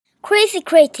Crazy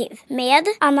Creative med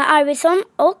Anna Arvidsson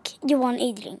och Johan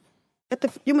Idring.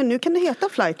 Jo, men nu kan det heta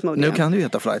flight mode igen. Nu kan det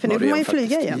heta flight mode. För nu får man ju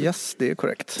flyga igen. Yes, det är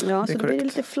korrekt. Ja, så det blir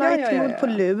lite flight mode på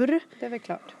lur. Det är väl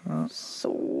klart. Ja.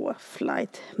 Så,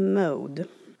 flight mode.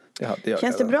 Ja,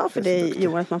 Känns det bra för dig,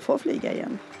 Johan, att man får flyga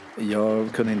igen?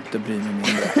 Jag kunde inte bry mig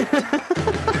mindre.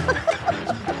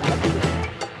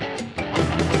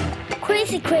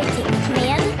 Crazy Creative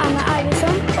med Anna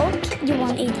Arvidsson och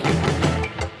Johan Idring.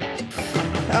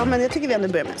 Ja, men jag tycker vi ändå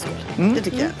börjar med en skål. Det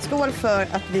tycker jag. Skål för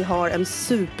att vi har en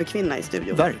superkvinna i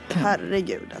studion. Verkligen.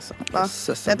 Herregud alltså. Va?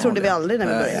 Det trodde vi aldrig när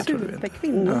vi började.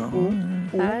 Superkvinna.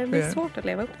 Det här blir svårt att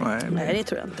leva upp. Nej, det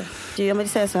tror jag inte. Jag vill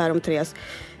säga så här om Therese.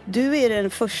 Du är den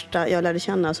första jag lärde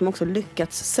känna som också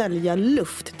lyckats sälja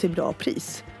luft till bra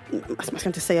pris. Man ska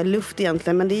inte säga luft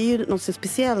egentligen, men det är ju något så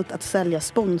speciellt att sälja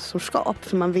sponsorskap.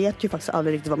 För man vet ju faktiskt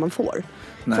aldrig riktigt vad man får.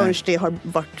 Förrän det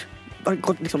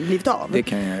har blivit av. Det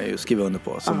kan jag ju skriva under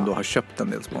på, som då har köpt en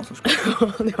del sponsorskap.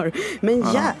 Det har. Men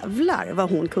jävlar vad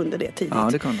hon kunde det tidigt. Ja,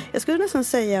 det kan hon. Jag skulle nästan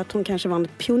säga att hon kanske var en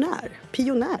pionjär.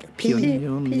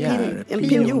 En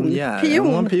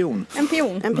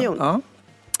pion. Ja.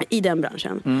 I den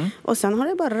branschen. Och sen har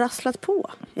det bara rasslat på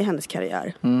i hennes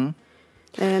karriär. Nu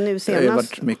senast... Det har ju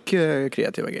varit mycket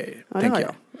kreativa grejer, tänker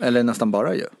jag. Eller nästan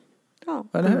bara ju. Ja.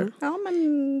 Eller hur? Ja,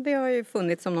 men det har ju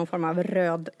funnits som någon form av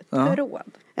röd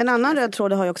tråd. En annan röd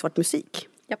tråd har ju också varit musik.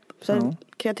 Japp. Så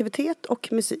kreativitet och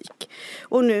musik.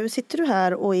 Och nu sitter du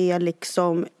här och är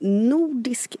liksom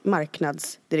nordisk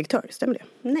marknadsdirektör, stämmer det?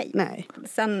 Nej.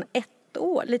 Sen ett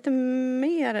år,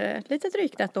 lite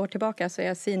drygt ett år tillbaka, så är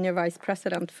jag senior vice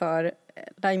president för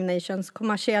Live Nations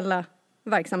kommersiella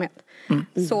verksamhet.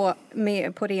 Så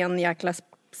på ren jäkla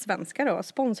svenska då,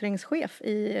 sponsringschef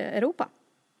i Europa.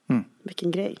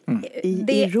 Vilken grej.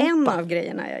 Det är Europa. En av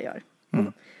grejerna jag gör.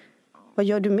 Vad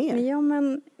gör du mer? Ja,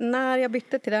 men när jag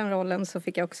bytte till den rollen så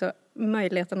fick jag också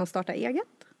möjligheten att starta eget.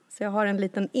 Så jag har en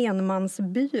liten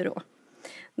enmansbyrå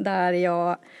där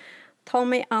jag tar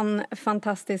mig an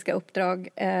fantastiska uppdrag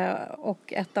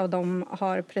och ett av dem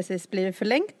har precis blivit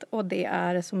förlängt, och det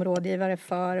är som rådgivare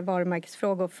för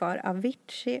varumärkesfrågor för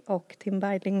Avicii och Tim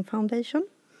Bidling Foundation.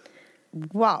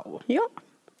 Wow! Ja.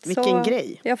 Vilken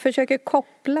grej. Jag försöker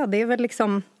koppla, det är väl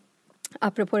liksom,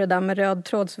 apropå det där med röd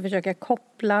tråd, så försöker jag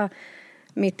koppla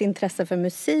mitt intresse för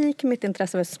musik, mitt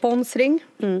intresse för sponsring.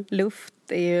 Luft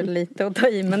är ju lite att ta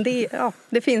i, men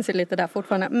det finns ju lite där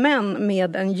fortfarande. Men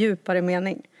med en djupare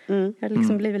mening. Jag har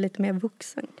liksom blivit lite mer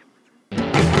vuxen.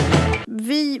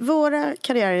 Våra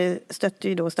karriärer stötte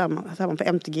ju då samman på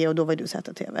MTG, och då var du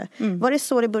ZTV. Var det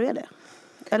så det började?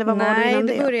 Eller vad var det innan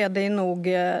det? Nej, det började ju nog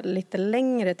lite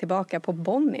längre tillbaka på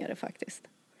Bonnier faktiskt.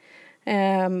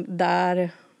 Där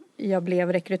jag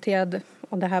blev rekryterad,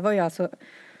 och det här var ju alltså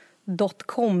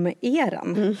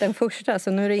 .com-eran, den första.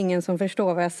 Så nu är det ingen som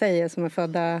förstår vad jag säger som är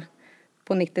födda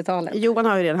på 90-talet. Johan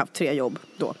har ju redan haft 3 jobb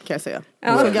då, kan jag säga.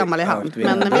 Ja. Så gammal är han.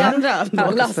 Men vi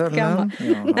andra... Lastgammal.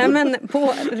 Nej, men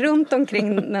runt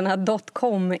omkring den här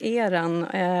 .com-eran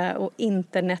och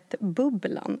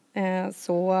internetbubblan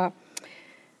så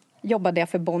jobbade jag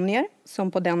för Bonnier,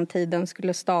 som på den tiden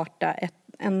skulle starta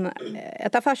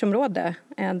ett affärsområde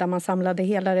där man samlade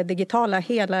hela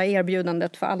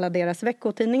erbjudandet för alla deras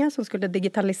veckotidningar som skulle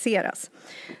digitaliseras.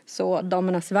 Så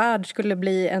Damernas Värld skulle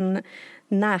bli en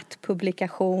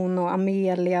nätpublikation och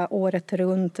Amelia året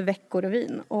runt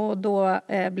Veckorevyn. Och då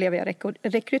blev jag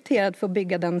rekryterad för att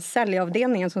bygga den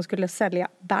säljavdelningen som skulle sälja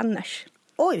banners.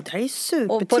 Oj, det här är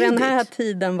supertidigt. Och på den här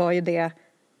tiden var ju det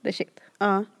shit.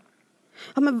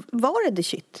 Ja, men var det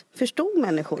shit? Förstod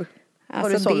människor?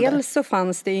 Alltså dels så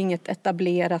fanns det ju inget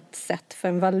etablerat sätt för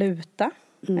en valuta.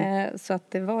 Så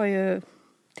att det var ju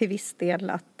till viss del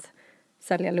att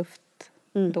sälja luft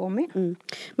då med. Men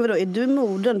vadå, är du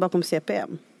modern bakom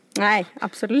CPM? Nej,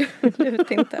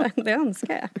 absolut inte. Det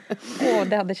önskar jag.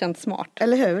 Det hade känts smart.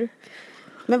 Eller hur?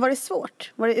 Men var det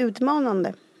svårt? Var det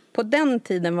utmanande? På den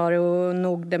tiden var det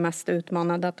nog det mest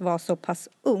utmanande att vara så pass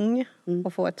ung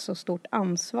och få ett så stort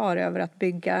ansvar över att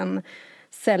bygga en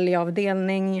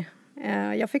säljavdelning.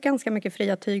 Jag fick ganska mycket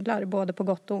fria tyglar, både på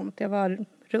gott och ont. Jag var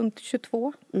runt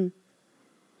 22.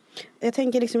 Jag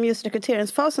tänker liksom just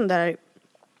rekryteringsfasen där.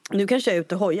 Nu kanske jag är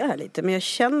ute och hojar här lite, men jag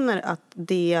känner att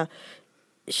det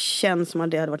känns som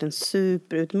att det hade varit en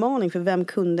superutmaning. För vem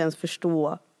kunde ens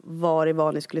förstå vad det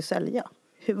var ni skulle sälja?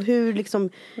 Hur liksom,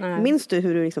 minns du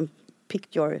hur du liksom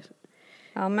picked your...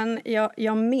 Ja, men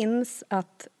jag minns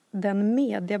att den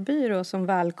mediebyrå som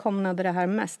välkomnade det här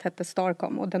mest hette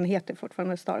Starcom, och den heter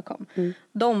fortfarande Starcom.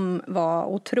 De var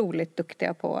otroligt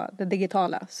duktiga på det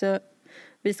digitala. Så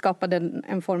vi skapade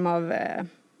en form av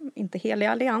inte helig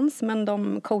allians, men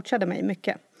de coachade mig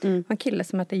mycket. En kille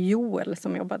som heter Joel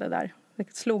som jobbade där.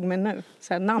 Det slog mig nu.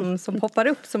 Så här namn som poppar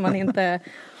upp som man inte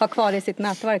har kvar i sitt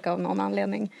nätverk av någon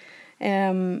anledning.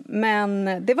 Men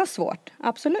det var svårt,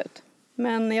 absolut.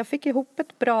 Men jag fick ihop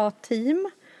ett bra team.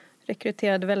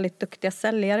 Rekryterade väldigt duktiga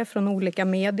säljare från olika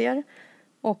medier.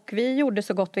 Och vi gjorde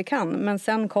så gott vi kan. Men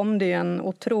sen kom det ju en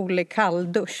otrolig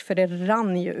kalldusch. För det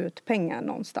rann ju ut pengar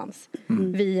någonstans.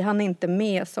 Vi hann inte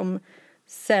med som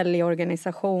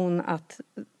säljorganisation att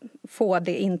få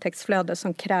det intäktsflöde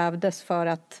som krävdes för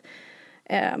att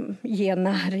ge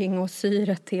näring och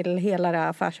syre till hela det här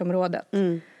affärsområdet.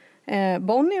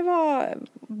 Bonnier var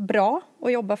bra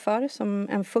att jobba för som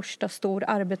en första stor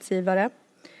arbetsgivare.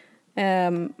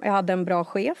 Jag hade en bra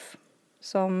chef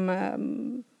som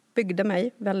byggde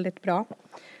mig väldigt bra.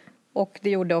 Och det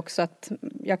gjorde också att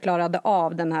jag klarade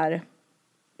av den här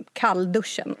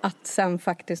kallduschen. Att sen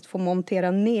faktiskt få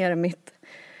montera ner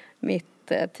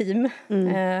mitt team.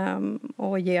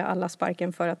 Och ge alla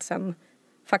sparken för att sen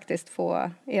faktiskt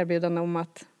få erbjudande om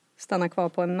att stanna kvar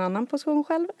på en annan position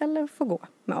själv eller få gå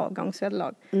med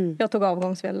avgångsvederlag. Jag tog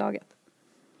avgångsvederlaget.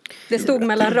 Det stod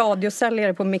mellan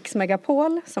radiosäljare på Mix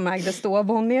Megapol som ägde då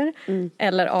Bonnier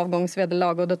eller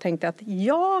avgångsvederlag, och då tänkte jag att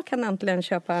jag kan äntligen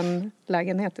köpa en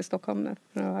lägenhet i Stockholm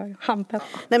nu. Hampet.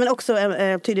 Nej, men också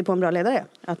tyder på en bra ledare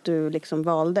att du liksom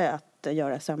valde att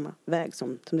göra samma väg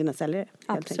som dina säljare.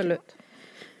 Absolut.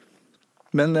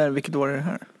 Men vilket år är det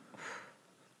här?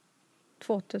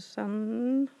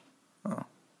 2000. Ja.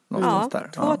 Någonstans där.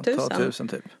 2000. Ja, 2000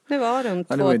 typ. Det var runt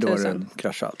 2000. Det var ju då det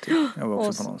kraschade alltid. Jag var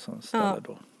också på någon ställe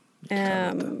då.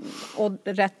 Och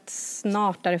rätt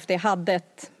snart därefter, jag hade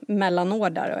ett mellanår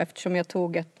där, och eftersom jag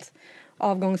tog ett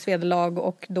avgångsvederlag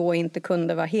och då inte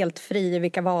kunde vara helt fri i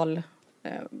vilka val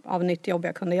av nytt jobb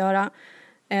jag kunde göra.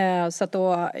 Så att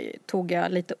då tog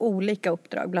jag lite olika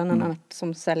uppdrag, bland annat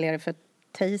som säljare för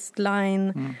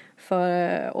Tasteline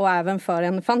och även för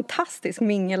en fantastisk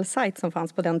mingelsajt som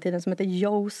fanns på den tiden som heter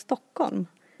Yo Stockholm.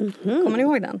 Kommer ni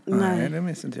ihåg den? Nej, det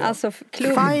minns inte jag. Alltså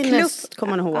Finest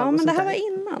kommer man ihåg. Ja, men det här var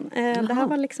innan. Det här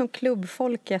var liksom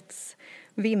klubbfolkets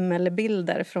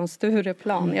vimmelbilder från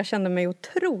Stureplan. Jag kände mig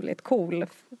otroligt cool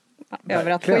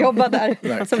över att få jobba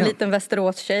där som liten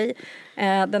Västerås-tjej.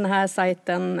 Den här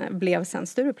sajten blev sen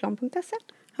Stureplan.se.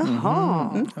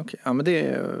 Jaha. Okej. Ja, men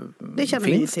det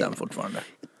finns den fortfarande?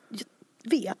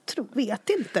 Vet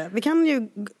inte. Vi kan ju,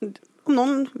 om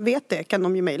någon vet det kan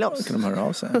de ju mejla oss. Kan de höra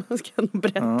av sig? Ska de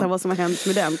berätta vad som har hänt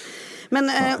med den.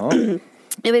 Men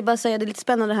jag vill bara säga, det är lite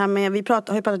spännande här med, har ju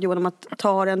pratat Johan om att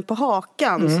ta den på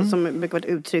hakan, som brukar vara ett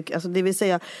uttryck. Alltså det vill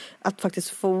säga att faktiskt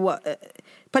få,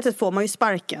 på ett sätt får man ju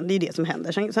sparken, det är ju det som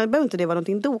händer. Sen behöver inte det vara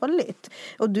någonting dåligt.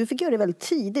 Och du fick göra det väldigt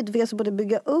tidigt, du fick alltså både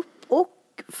bygga upp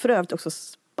och för övrigt också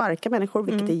sparka människor,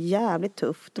 vilket är jävligt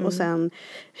tufft. Och sen,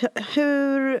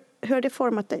 hur har det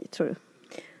format dig, tror du?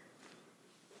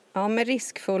 Ja, med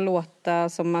risk för att låta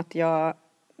som att jag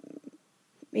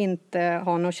inte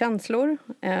har några känslor,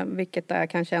 vilket är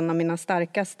kanske en av mina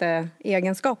starkaste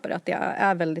egenskaper, att jag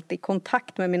är väldigt i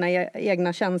kontakt med mina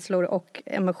egna känslor och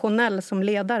emotionell som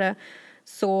ledare.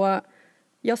 Så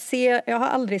jag har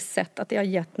aldrig sett att jag har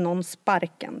gett någon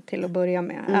sparken till att börja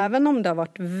med. Även om det har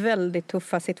varit väldigt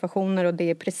tuffa situationer och det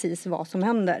är precis vad som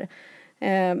händer.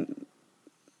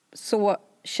 Så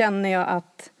känner jag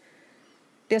att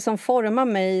det som formar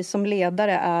mig som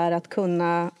ledare är att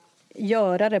kunna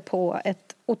göra det på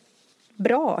ett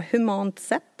bra, humant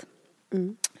sätt.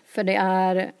 För det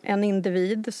är en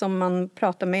individ som man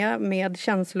pratar med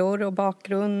känslor och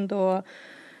bakgrund och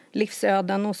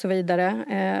livsöden och så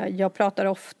vidare. Jag pratar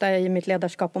ofta i mitt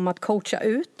ledarskap om att coacha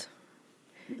ut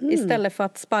istället för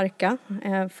att sparka.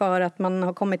 För att man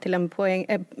har kommit till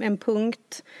en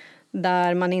punkt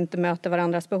där man inte möter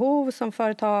varandras behov som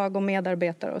företag och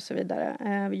medarbetare och så vidare.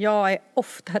 Jag är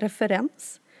ofta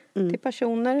referens till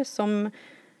personer som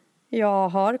jag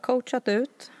har coachat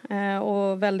ut.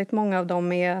 Och väldigt många av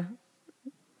dem är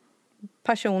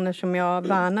personer som jag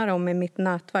värnar om i mitt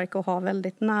nätverk och har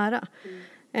väldigt nära.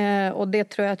 Och det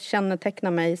tror jag att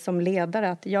kännetecknar mig som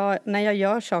ledare. Att när jag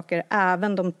gör saker,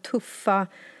 även de tuffa,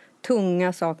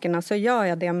 tunga sakerna, så gör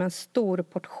jag det med en stor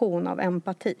portion av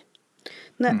empati.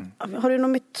 Har du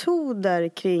några metoder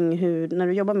kring när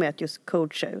du jobbar med att just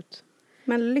coacha ut?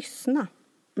 Men lyssna.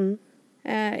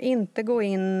 Inte gå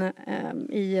in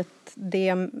i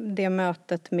det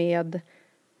mötet med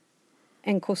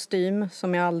en kostym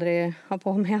som jag aldrig har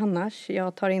på mig annars.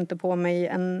 Jag tar inte på mig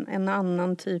en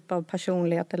annan typ av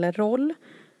personlighet eller roll.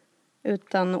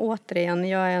 Utan återigen,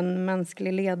 jag är en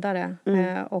mänsklig ledare.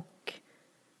 Och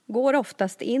går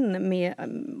oftast in med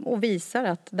och visar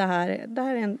att det här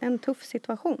är en tuff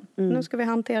situation. Nu ska vi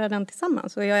hantera den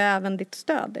tillsammans och jag är även ditt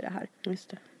stöd i det här. Just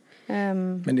det.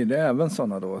 Men är det även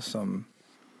sådana då som...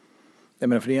 Jag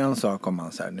menar, för det är en sak om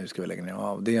man säger nu ska vi lägga ner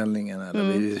avdelningen eller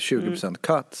vi är 20%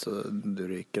 cut så du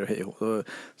ryker och hej och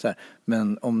så här.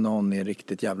 Men om någon är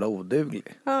riktigt jävla oduglig.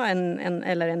 Ja,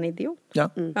 eller en idiot. Ja,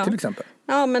 till exempel.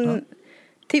 Ja, men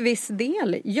till viss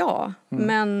del, ja.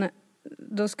 Men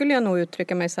då skulle jag nog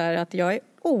uttrycka mig så här att jag är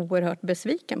oerhört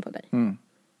besviken på dig.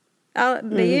 Ja,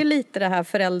 det är lite det här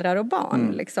föräldrar och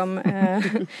barn liksom.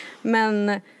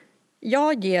 Men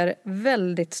jag ger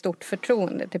väldigt stort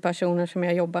förtroende till personer som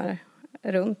jag jobbar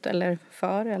runt eller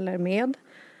för eller med.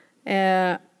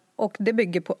 Och det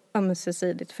bygger på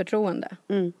ömsesidigt förtroende.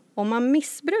 Om man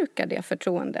missbrukar det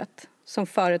förtroendet som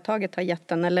företaget har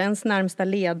gett en eller ens närmsta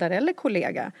ledare eller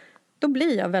kollega, då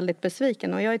blir jag väldigt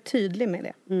besviken och jag är tydlig med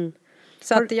det.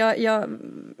 Så att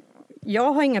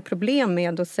jag har inga problem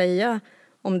med att säga,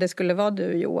 om det skulle vara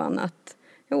du Johan, att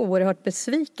jag är oerhört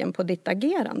besviken på ditt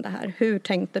agerande här. Hur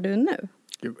tänkte du nu?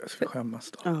 Gud, jag ska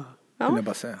skämmas då. Ja. Vill jag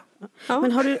bara säga. Ja.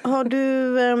 Men har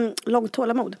du långt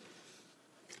tålamod?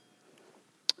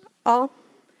 Ja,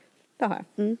 det har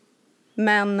jag.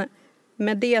 Men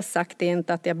med det sagt är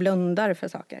inte att jag blundar för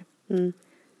saker.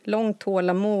 Långt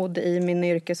tålamod i min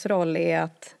yrkesroll är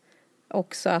att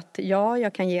också att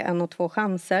jag kan ge 1 och 2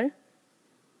 chanser.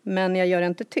 Men jag gör det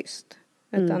inte tyst.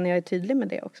 Utan jag är tydlig med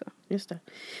det också. Just det.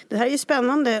 Det här är ju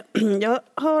spännande.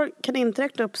 Jag kan inte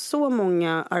räkna upp så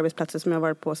många arbetsplatser som jag har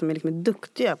varit på som är liksom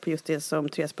duktiga på just det som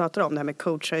Therese pratar om. Det här med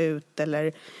coacha ut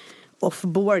eller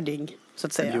offboarding, så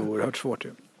att säga. Det är oerhört svårt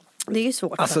ju. Det är ju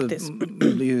svårt faktiskt. Det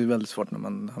är ju väldigt svårt när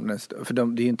man för det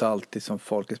är ju inte alltid som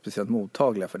folk är speciellt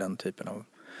mottagliga för den typen av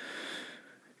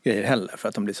grejer heller. För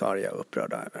att de blir så arga och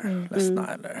upprörda eller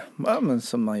ledsna. Eller, men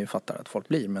som man ju fattar att folk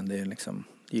blir. Men det är liksom...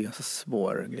 Det är en ganska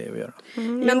svår grej att göra.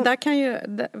 Men där kan ju,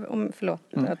 förlåt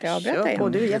att jag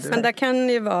avbryter igen. Men där kan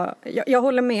ju vara, jag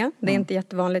håller med, det är inte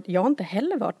jättevanligt. Jag har inte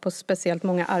heller varit på speciellt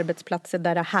många arbetsplatser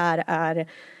där det här är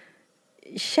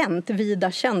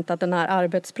vida känt att den här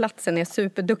arbetsplatsen är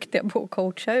superduktiga på att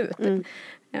coacha ut.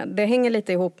 Det hänger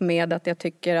lite ihop med att jag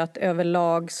tycker att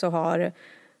överlag så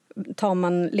tar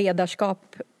man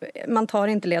ledarskap, man tar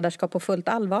inte ledarskap på fullt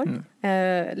allvar.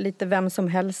 Lite vem som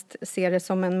helst ser det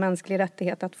som en mänsklig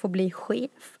rättighet att få bli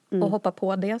chef och hoppa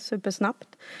på det supersnabbt.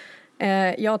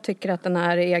 Jag tycker att den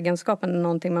här egenskapen är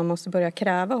någonting man måste börja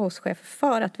kräva hos chefer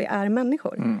för att vi är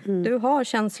människor. Du har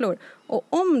känslor. Och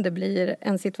om det blir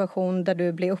en situation där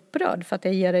du blir upprörd för att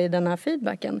jag ger dig den här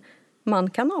feedbacken, man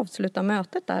kan avsluta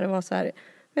mötet där och vara så här,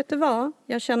 vet du vad,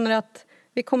 jag känner att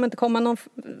vi kommer inte komma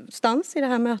någonstans i det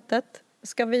här mötet.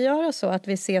 Ska vi göra så att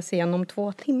vi ses igen om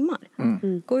 2 timmar?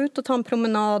 Gå ut och ta en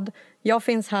promenad. Jag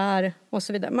finns här och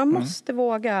så vidare. Man måste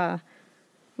våga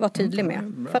vara tydlig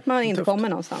med. För att man inte kommer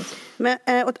någonstans. Men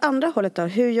åt andra hållet då.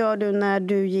 Hur gör du när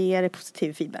du ger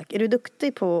positiv feedback? Är du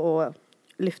duktig på att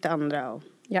lyfta andra?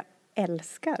 Jag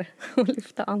älskar att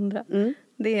lyfta andra.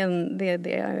 Det är det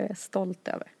jag är stolt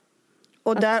över.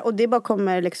 Och det bara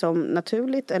kommer liksom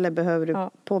naturligt? Eller behöver du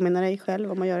påminna dig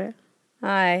själv om att göra det?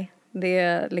 Nej, det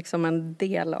är liksom en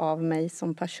del av mig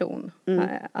som person.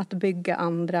 Att bygga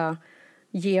andra,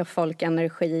 ge folk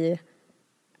energi,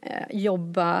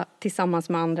 jobba tillsammans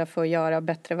med andra för att göra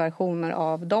bättre versioner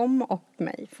av dem och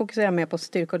mig. Fokusera mer på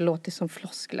styrkor, det låter som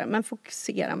floskler, men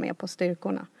fokusera mer på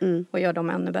styrkorna och gör dem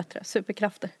ännu bättre.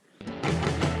 Superkrafter.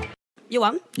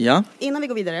 Johan, ja? Innan vi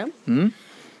går vidare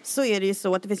så är det ju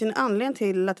så att det finns en anledning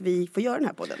till att vi får göra den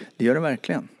här podden. Det gör det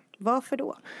verkligen. Varför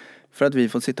då? För att vi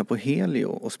får sitta på Helio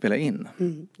och spela in.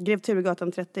 Grev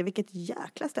Turegatan 30, vilket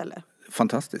jäkla ställe.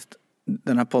 Fantastiskt.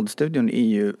 Den här poddstudion är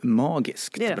ju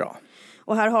magiskt bra.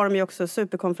 Och här har de ju också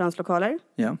superkonferenslokaler.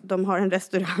 Ja. De har en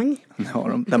restaurang. Har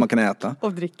de, där man kan äta.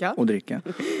 Och dricka.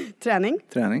 Träning.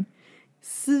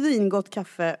 Svingott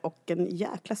kaffe och en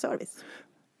jäkla service.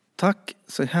 Tack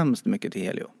så hemskt mycket till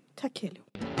Helio. Tack Helio.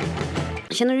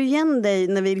 Känner du igen dig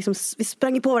när vi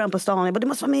sprang på varandra på stan? Jag bara, du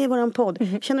måste vara med i våran podd.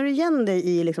 Känner du igen dig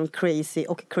i liksom crazy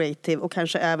och creative och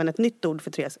kanske även ett nytt ord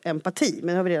för Therese, empati? Men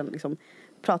det har vi redan liksom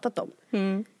pratat om.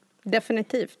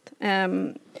 Definitivt.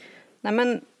 Nej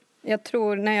men jag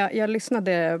tror, när jag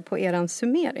lyssnade på eran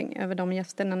summering över de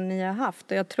gästerna ni har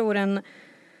haft. Och jag tror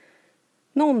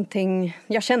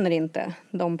jag känner inte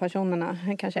de personerna,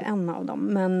 kanske en av dem.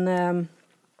 Men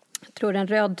jag tror en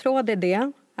röd tråd i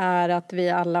det är att vi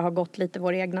alla har gått lite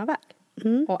vår egna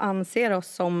väg. Och anser oss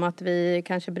som att vi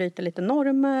kanske bryter lite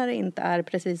normer, inte är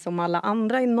precis som alla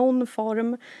andra i någon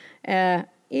form.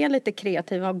 Är lite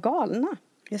kreativa och galna.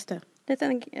 Just det.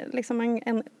 Lite liksom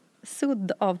en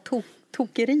sudd av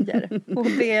tokerier. Och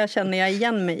det känner jag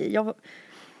igen mig i. Jag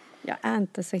är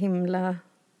inte så himla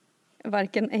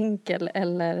varken enkel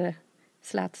eller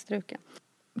slätstruken.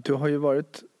 Du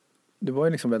var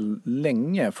ju liksom väldigt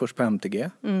länge först på MTG.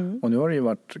 Och nu har det ju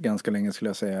varit ganska länge, skulle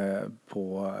jag säga,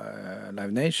 på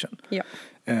Live Nation. Ja.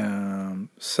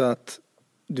 Så att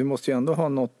du måste ju ändå ha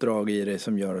något drag i dig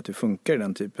som gör att du funkar i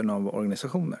den typen av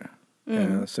organisationer.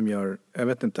 Som gör, jag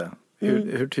vet inte,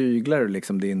 hur tyglar du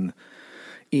liksom din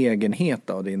egenhet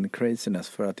och din craziness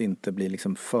för att inte bli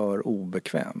liksom för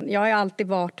obekväm? Jag har alltid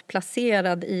varit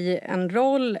placerad i en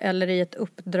roll eller i ett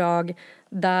uppdrag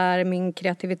där min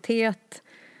kreativitet,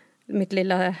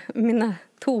 mina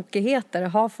tokigheter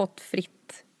har fått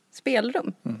fritt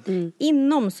spelrum.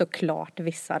 Inom såklart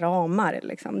vissa ramar.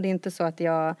 Liksom. Det är inte så att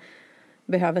jag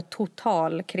behöver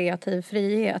total kreativ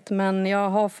frihet, men jag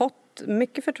har fått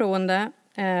mycket förtroende.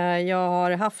 Jag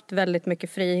har haft väldigt mycket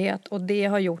frihet och det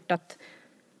har gjort att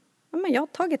jag har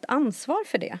tagit ansvar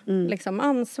för det. Liksom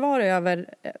ansvar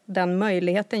över den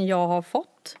möjligheten jag har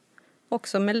fått.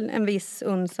 Också med en viss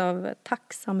uns av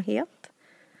tacksamhet.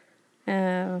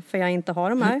 För jag inte har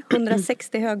de här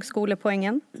 160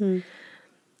 högskolepoängen.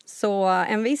 Så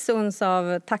en viss uns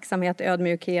av tacksamhet och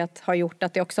ödmjukhet har gjort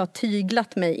att det också har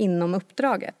tyglat mig inom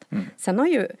uppdraget. Sen har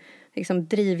ju liksom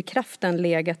drivkraften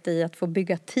legat i att få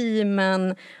bygga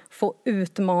teamen, få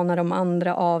utmana de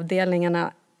andra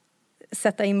avdelningarna,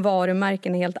 sätta in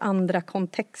varumärken i helt andra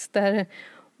kontexter.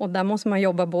 Och där måste man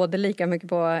jobba både lika mycket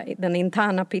på den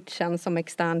interna pitchen som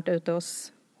externt ute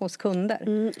hos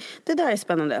kunder. Det där är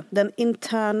spännande. Den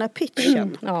interna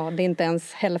pitchen. Ja, det är inte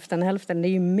ens hälften, det är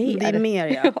ju mer. Det är mer,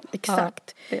 ja.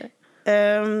 Exakt.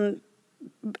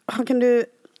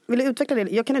 Vill du utveckla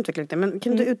det? Jag kan utveckla lite, men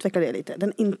kan du utveckla det lite?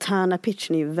 Den interna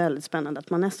pitchen är ju väldigt spännande. Att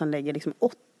man nästan lägger liksom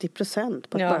 80%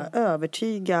 på att bara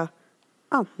övertyga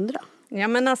andra. Ja,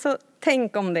 men alltså,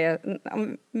 tänk om det.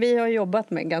 Vi har jobbat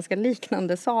med ganska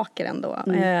liknande saker ändå.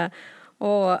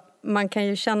 Och man kan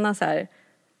ju känna så här,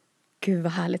 gud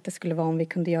vad härligt det skulle vara om vi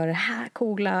kunde göra det här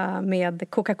coola med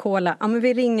Coca-Cola. Ja, men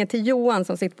vi ringer till Johan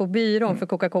som sitter på byrån för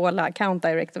Coca-Cola, account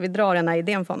direct, och vi drar den här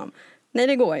idén för honom. Nej,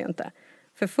 det går ju inte.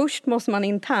 För först måste man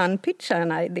internpitcha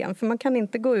den här idén. För man kan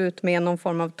inte gå ut med någon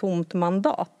form av tomt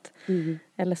mandat.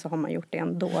 Eller så har man gjort det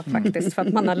ändå faktiskt. För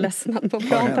att man har ledsnat på att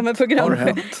prata med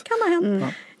programmet. Kan ha hänt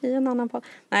i en annan podd.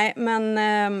 Nej, men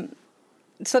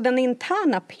så den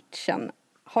interna pitchen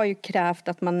har ju krävt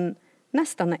att man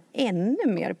nästan är ännu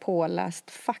mer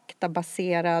påläst,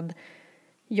 faktabaserad.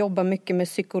 Jobbar mycket med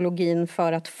psykologin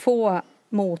för att få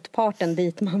motparten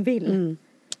dit man vill.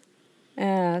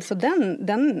 Så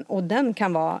den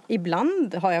kan vara,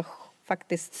 ibland har jag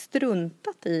faktiskt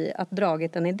struntat i att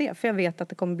dragit en idé för jag vet att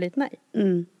det kommer bli ett nej.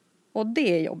 Och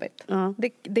det är jobbigt.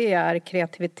 Det är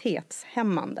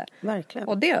kreativitetshämmande. Verkligen.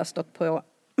 Och det har jag stått på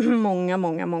många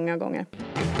gånger.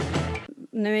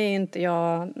 Nu är inte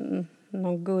jag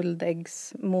någon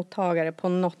guldäggsmottagare på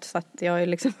något sätt. Jag har ju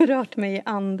liksom rört mig i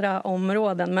andra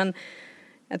områden, men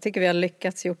jag tycker vi har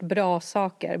lyckats gjort bra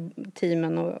saker,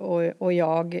 teamen och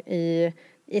jag, i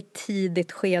ett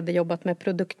tidigt skede jobbat med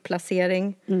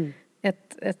produktplacering.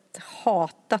 Ett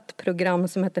hatat program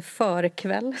som heter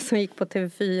Förkväll som gick på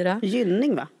TV4.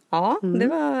 Gynning, va? Ja, det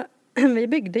var, vi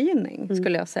byggde Gynning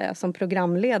skulle jag säga som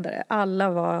programledare. Alla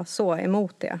var så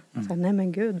emot det. Så, nej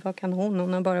men gud, vad kan hon?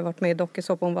 Hon har bara varit med i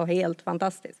dokusåpa, hon var helt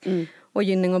fantastisk. Och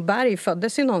Gynning och Berg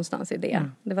föddes ju någonstans i det.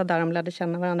 Det var där de lärde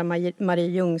känna varandra. Marie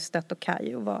Ljungstedt och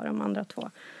Kajo var de andra två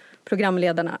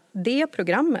programledarna. Det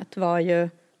programmet var ju,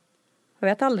 jag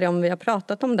vet aldrig om vi har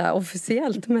pratat om det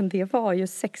officiellt, men det var ju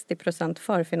 60%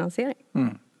 förfinansiering.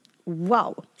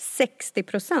 Wow.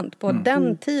 60% på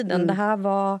den tiden. Det här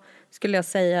var, skulle jag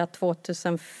säga,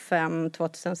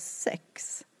 2005-2006.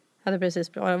 Hade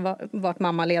precis varit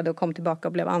mammaledig och kom tillbaka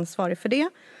och blev ansvarig för det.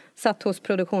 Satt hos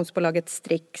produktionsbolaget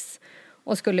Strix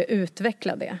och skulle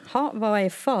utveckla det. Vad är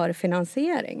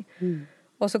förfinansiering?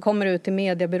 Och så kommer det ut till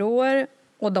mediebyråer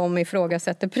och de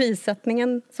ifrågasätter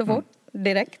prissättningen så fort,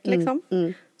 direkt liksom.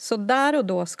 Så där och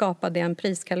då skapade jag en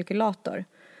priskalkylator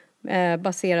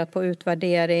baserat på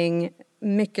utvärdering,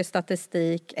 mycket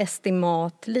statistik,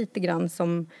 estimat, lite grann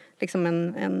som liksom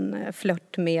en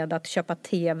flört med att köpa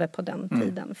tv på den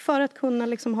tiden. För att kunna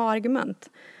liksom ha argument.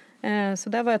 Så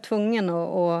där var jag tvungen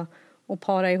att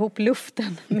para ihop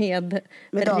luften med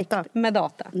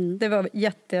data. Det var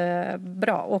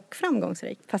jättebra och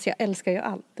framgångsrikt. Fast jag älskar ju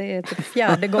allt. Det är typ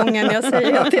 4:e gången jag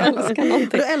säger att jag älskar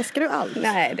någonting. Då älskar du allt?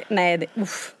 Nej,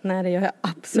 det gör jag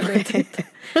absolut inte.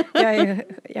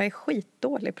 Jag är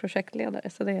skitdålig projektledare,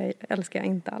 så det älskar jag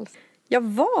inte alls. Jag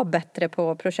var bättre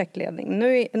på projektledning.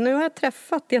 Nu har jag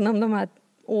träffat genom de här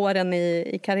åren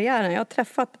i karriären. Jag har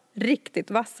träffat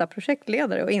riktigt vassa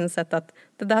projektledare och insett att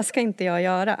det där ska inte jag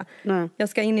göra. Nej. Jag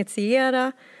ska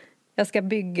initiera, jag ska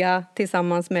bygga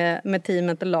tillsammans med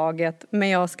teamet och laget, men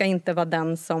jag ska inte vara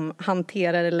den som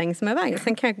hanterar det längs med vägen.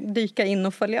 Sen kan jag dyka in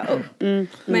och följa upp.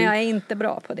 Men jag är inte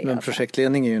bra på det. Men alltså.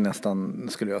 projektledning är ju nästan,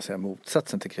 skulle jag säga,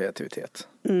 motsatsen till kreativitet.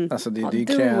 Alltså det du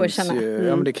krävs känner. ju,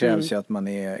 ja, men det krävs ju att man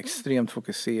är extremt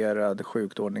fokuserad,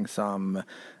 sjukt ordningsam,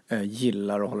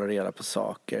 gillar att hålla reda på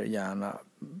saker, gärna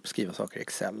skriva saker i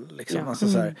Excel. Liksom. Ja. Alltså,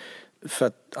 så här, för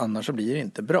att annars så blir det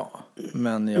inte bra.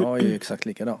 Men jag är ju exakt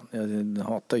likadan. Jag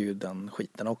hatar ju den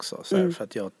skiten också. Så här, för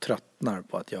att jag tröttnar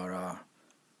på att göra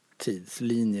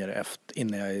tidslinjer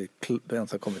innan jag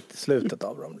ens har kommit till slutet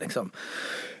av dem. Liksom.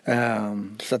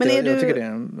 Så att jag tycker det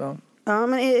är ja. Ja,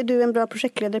 men är du en bra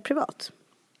projektledare privat?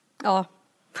 Ja,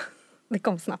 det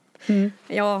kom snabbt.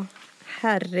 Ja,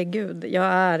 herregud. Jag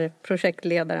är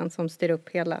projektledaren som styr upp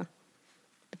hela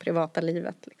det privata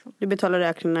livet. Liksom. Du betalar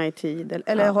räkningarna i tid?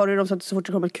 Eller har du dem så att så fort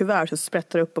det kommer ett kuvert så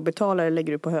sprättar du upp och betalar eller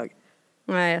lägger du på hög?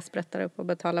 Nej, jag sprättar upp och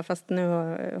betalar. Fast nu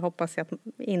hoppas jag att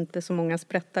inte så många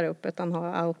sprättar upp utan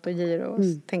har autogiro och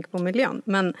tänker på miljön.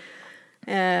 Men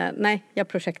nej, jag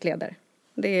projektleder.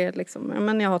 Det är liksom,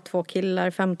 men jag har 2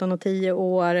 killar, 15 och 10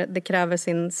 år. Det kräver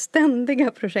sin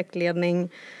ständiga projektledning.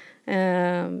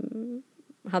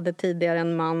 Hade tidigare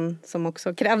en man som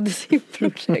också krävde sin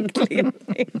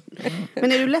projektledning.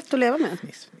 Men är du lätt att leva med?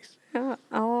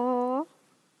 Ja.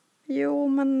 Jo,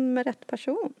 men med rätt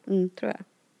person, tror jag.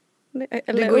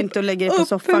 Det går inte att lägga dig på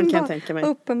soffan, kan jag tänka mig.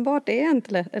 Uppenbart är det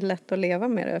inte lätt att leva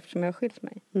med det eftersom jag har skilt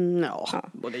mig. Ja,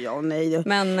 både ja och nej.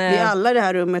 Men, vi alla i det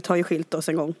här rummet har ju skilt oss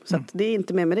en gång. Så att det är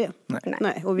inte med det.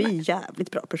 Nej. Och vi är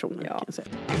jävligt bra personer, kan jag säga.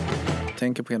 Jag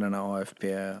tänker på hela den här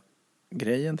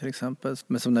AFP-grejen till exempel.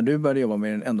 Men som när du började jobba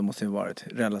med den ändå måste ha varit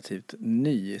relativt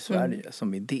ny i Sverige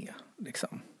som idé.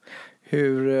 Liksom.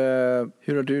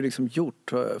 Hur har du liksom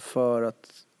gjort för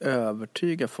att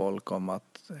övertyga folk om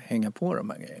att hänga på de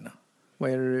här grejerna?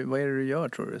 Vad är det du gör,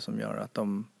 tror du, som gör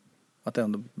att det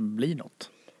ändå blir något?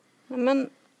 Men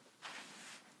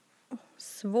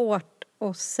svårt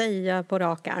att säga på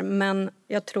rak arm, men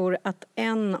jag tror att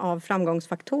en av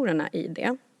framgångsfaktorerna i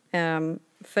det,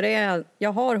 för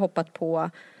jag har hoppat på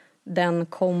den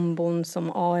kombon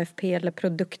som AFP eller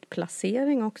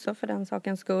produktplacering också för den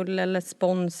sakens skull, eller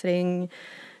sponsring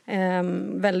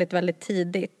väldigt, väldigt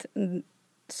tidigt.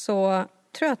 Så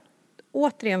tror jag att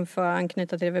återigen för att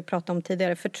anknyta till det vi pratade om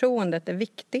tidigare, förtroendet är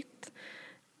viktigt.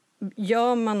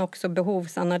 Gör man också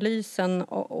behovsanalysen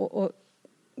och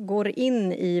går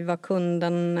in i vad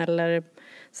kunden eller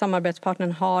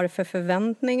samarbetspartnern har för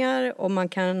förväntningar och man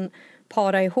kan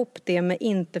para ihop det med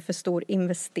inte för stor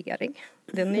investering.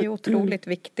 Den är ju otroligt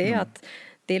viktig. Att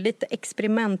det är lite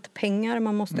experimentpengar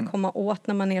man måste komma åt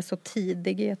när man är så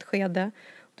tidig i ett skede.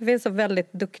 Det finns så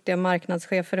väldigt duktiga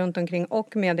marknadschefer runt omkring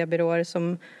och mediebyråer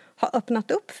som har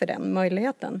öppnat upp för den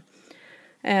möjligheten.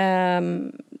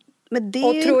 Men det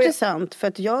är ju intressant för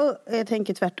att jag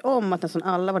tänker tvärtom att nästan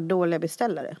alla var dåliga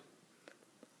beställare.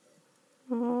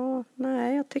 Ja,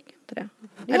 nej, jag tycker inte det.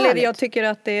 Det är Eller härligt. jag tycker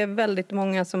att det är väldigt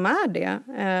många som är det.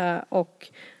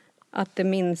 Och att det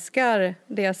minskar.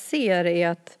 Det jag ser är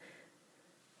att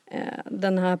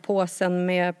den här påsen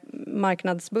med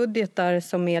marknadsbudgetar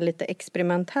som är lite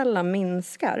experimentella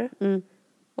minskar.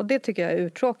 Och det tycker jag är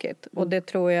uttråkigt. Och det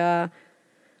tror jag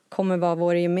kommer vara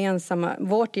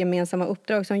vårt gemensamma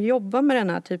uppdrag som jobbar med den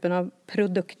här typen av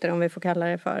produkter, om vi får kalla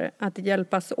det för. Att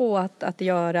hjälpas åt att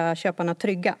göra köparna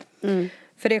trygga.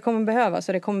 För det kommer behövas,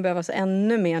 och det kommer behövas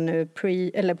ännu mer nu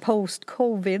eller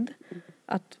post-covid.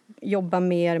 Att jobba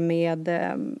mer med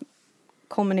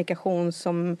kommunikation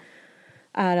som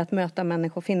är att möta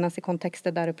människor, finnas i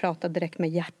kontexter där du pratar direkt med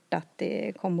hjärtat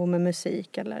i kombo med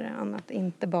musik eller annat.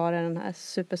 Inte bara den här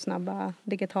supersnabba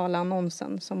digitala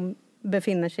annonsen som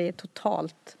befinner sig i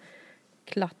totalt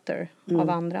klatter av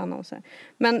andra annonser.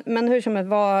 Men hur som helst,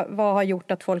 vad har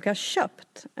gjort att folk har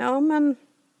köpt? Ja, men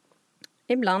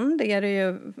ibland är det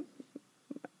ju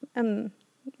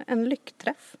en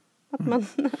lyckträff. Att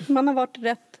man har varit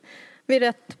vid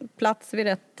rätt plats, vid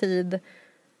rätt tid.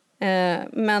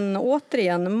 Men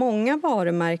återigen, många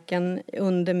varumärken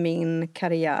under min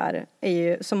karriär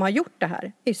som har gjort det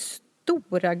här är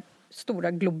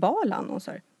stora globala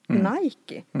annonser.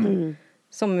 Nike.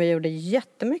 Som vi gjorde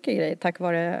jättemycket grejer tack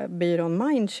vare byrån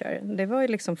Mindshare. Det var ju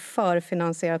liksom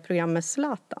förfinansierat program med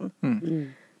Zlatan.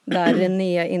 Där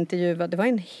René intervjuade. Det var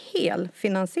en hel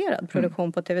finansierad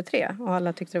produktion på TV3. Och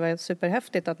alla tyckte det var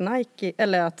superhäftigt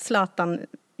att Zlatan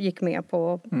gick med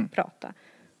på att prata.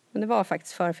 Men det var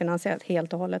faktiskt förfinansierat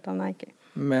helt och hållet av Nike.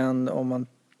 Men om man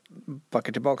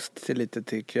backar tillbaka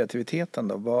till kreativiteten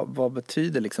då. Vad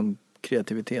betyder liksom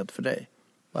kreativitet för dig?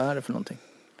 Vad är det för någonting?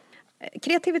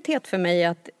 Kreativitet för mig är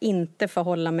att inte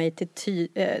förhålla mig till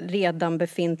redan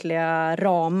befintliga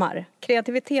ramar.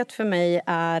 Kreativitet för mig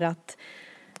är att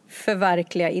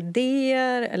förverkliga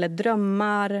idéer eller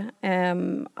drömmar.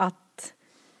 Att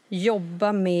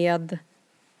jobba med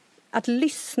att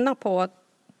lyssna på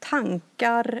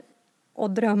tankar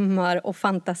och drömmar och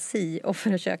fantasi och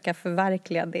försöka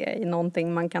förverkliga det i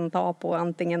någonting man kan ta på,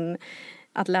 antingen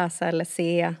att läsa eller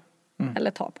se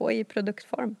eller ta på i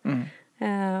produktform.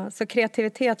 Så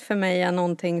kreativitet för mig är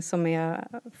någonting som är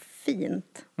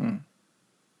fint.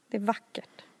 Det är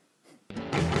vackert.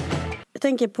 Jag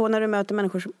tänker på när du möter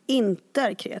människor som inte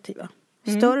är kreativa.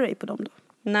 Stör du dig på dem då?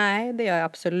 Nej, det gör jag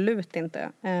absolut inte.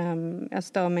 Jag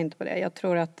stör mig inte på det. Jag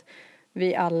tror att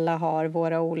vi alla har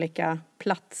våra olika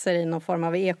platser i någon form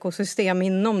av ekosystem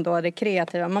inom då det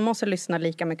kreativa. Man måste lyssna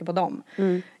lika mycket på dem.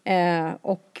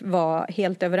 Och vara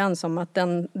helt överens om att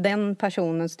den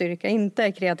personens styrka inte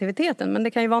är kreativiteten. Men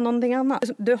det kan ju vara någonting annat.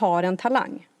 Du har en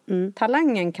talang.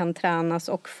 Talangen kan tränas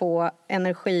och få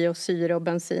energi och syre och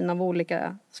bensin av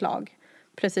olika slag.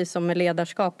 Precis som med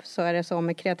ledarskap så är det så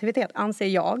med kreativitet, anser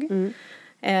jag.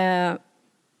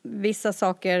 Vissa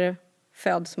saker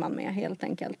föds man med helt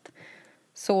enkelt.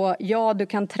 Så ja, du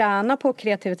kan träna på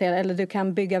kreativitet eller du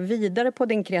kan bygga vidare på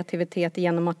din kreativitet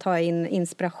genom att ta in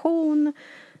inspiration,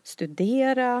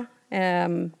 studera,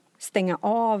 stänga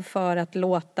av för att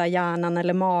låta hjärnan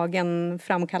eller magen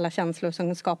framkalla känslor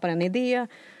som skapar en idé.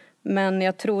 Men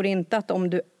jag tror inte att om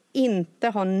du inte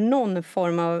har någon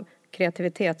form av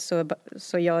kreativitet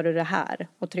så gör du det här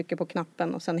och trycker på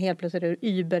knappen och sen helt plötsligt är du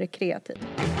überkreativ.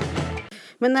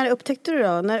 Men när upptäckte du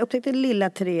då? När upptäckte lilla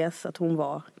Therese att hon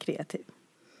var kreativ?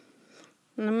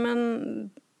 Men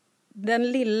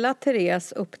den lilla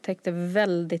Therese upptäckte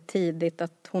väldigt tidigt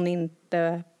att hon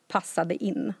inte passade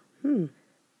in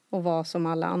och var som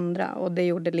alla andra. Och det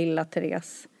gjorde lilla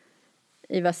Therese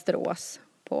i Västerås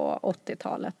på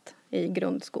 80-talet i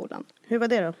grundskolan. Hur var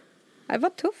det då? Det var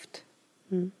tufft.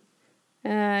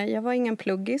 Jag var ingen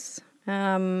pluggis.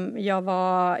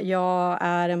 Jag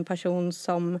är en person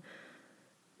som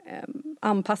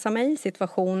anpassar mig i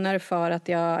situationer för att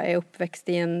jag är uppväxt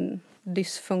i en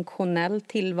dysfunktionell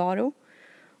tillvaro.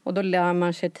 Och då lär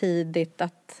man sig tidigt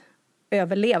att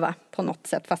överleva på något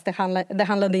sätt. Fast det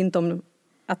handlade inte om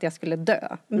att jag skulle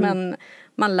dö. Men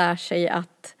man lär sig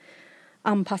att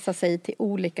anpassa sig till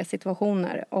olika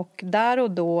situationer. Och där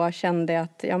och då kände jag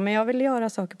att men jag vill göra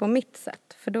saker på mitt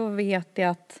sätt. För då vet jag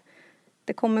att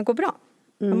det kommer gå bra.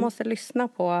 Jag måste lyssna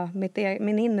på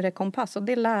min inre kompass. Och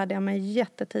det lärde jag mig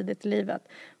jättetidigt i livet.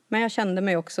 Men jag kände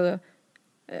mig också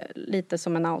lite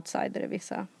som en outsider i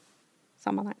vissa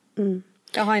sammanhang.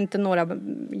 Jag har inte några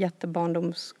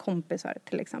jättebarndomskompisar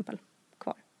till exempel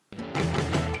kvar.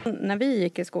 När vi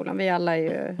gick i skolan, vi alla är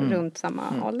ju runt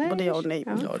samma ålder. Både jag och nej.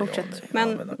 Ja, Fortsätt.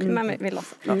 Men vi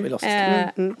låtsas. Ja, vi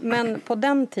låtsas. Men på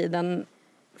den tiden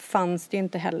fanns det ju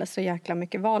inte heller så jäkla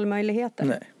mycket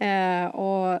valmöjligheter.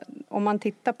 Och om man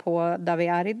tittar på där vi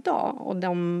är idag och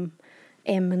de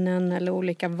ämnen eller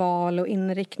olika val och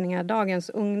inriktningar dagens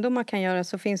ungdomar kan göra,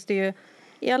 så finns det ju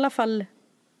i alla fall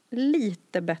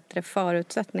lite bättre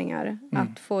förutsättningar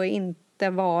att få inte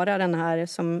vara den här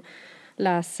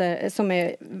som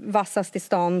är vassast i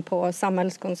stan på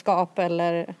samhällskunskap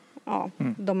eller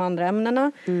de andra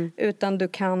ämnena, utan du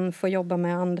kan få jobba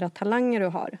med andra talanger du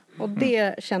har. Och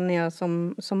det känner jag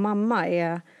som mamma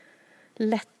är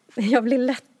lätt. Jag blir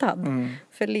lättad.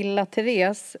 För lilla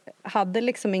Therese hade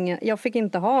liksom jag fick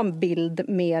inte ha en bild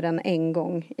mer än en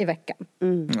gång i veckan.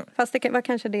 Fast det var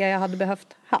kanske det jag hade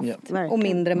behövt haft. Och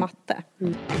mindre matte.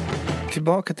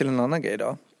 Tillbaka till en annan grej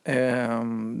då.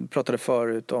 Pratade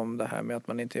förut om det här med att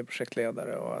man inte är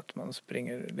projektledare och att man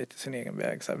springer lite sin egen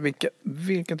väg. Så här,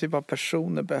 vilken typ av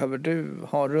personer behöver du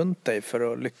ha runt dig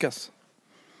för att lyckas?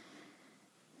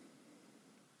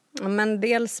 Men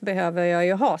dels behöver jag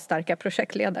ju ha starka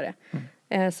projektledare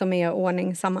som är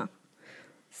ordningsamma.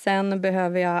 Sen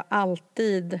behöver jag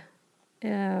alltid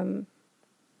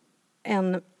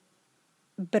en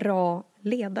bra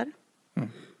ledare.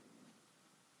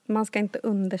 Man ska inte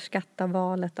underskatta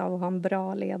valet av att ha en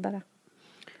bra ledare.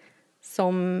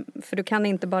 För du kan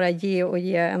inte bara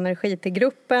ge energi till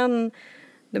gruppen.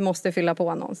 Du måste fylla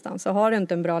på någonstans. Så har du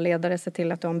inte en bra ledare, se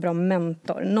till att du har en bra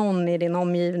mentor. Någon i din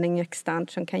omgivning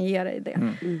externt som kan ge dig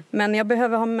det. Men jag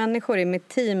behöver ha människor i mitt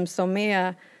team som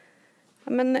är...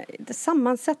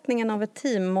 sammansättningen av ett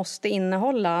team måste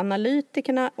innehålla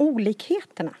analytikerna,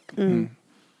 olikheterna.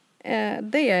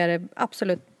 Det är det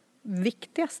absolut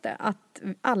viktigaste, att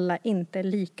alla inte är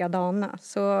likadana.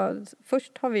 Så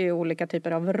först har vi ju olika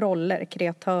typer av roller.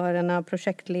 Kreatörerna,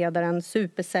 projektledaren,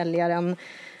 supersäljaren,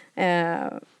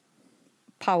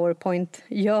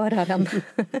 PowerPoint-göraren.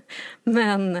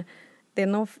 Men det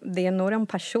är nog de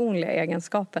personliga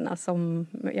egenskaperna som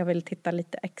jag vill titta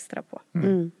lite extra på.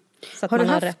 Så att man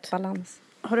har rätt balans.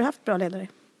 Har du haft bra ledare?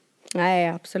 Nej,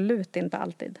 absolut inte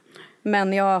alltid.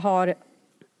 Men jag har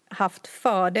haft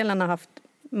fördelen att ha haft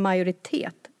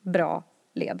majoritet bra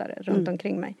ledare runt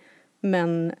omkring mig.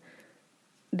 Men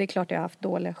det är klart jag har haft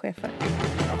dåliga chefer.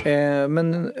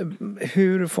 Men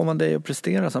hur får man dig att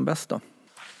prestera som bäst då?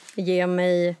 Ge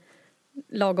mig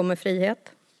lagom med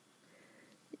frihet.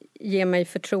 Ge mig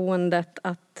förtroendet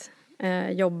att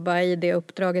jobba i det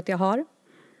uppdraget jag har.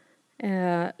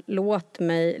 Låt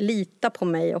mig lita på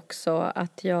mig också,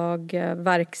 att jag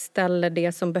verkställer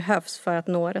det som behövs för att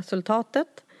nå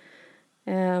resultatet.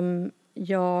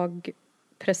 Jag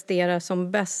presterar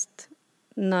som bäst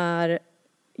när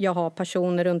jag har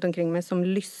personer runt omkring mig som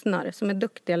lyssnar, som är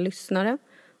duktiga lyssnare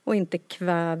och inte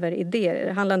kväver idéer.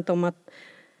 Det handlar inte om att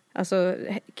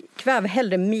kväv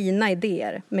hellre mina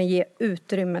idéer, men ge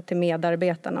utrymme till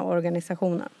medarbetarna och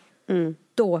organisationen.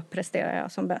 Då presterar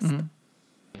jag som bäst.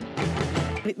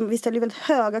 Vi ställer ju väldigt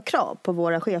höga krav på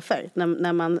våra chefer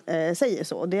när man säger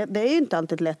så. Det är ju inte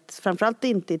alltid lätt, framförallt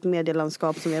inte i ett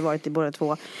medielandskap som vi har varit i båda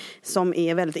två, som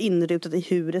är väldigt inrutat i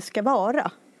hur det ska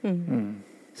vara.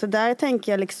 Så där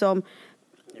tänker jag liksom,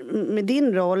 med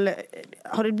din roll,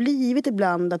 har det blivit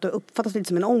ibland att du uppfattas lite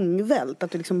som en ångvält?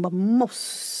 Att du liksom bara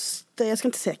måste, jag ska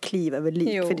inte säga kliva över lik.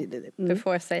 Jo, för du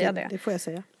får säga det. Det får jag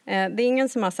säga. Det är ingen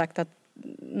som har sagt att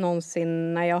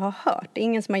någonsin när jag har hört. Det är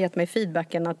ingen som har gett mig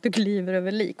feedbacken att du kliver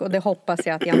över lik. Och det hoppas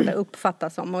jag att jag inte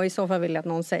uppfattas som. Och i så fall vill jag att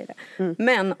någon säger det.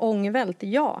 Men ångvält,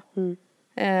 ja.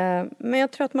 Men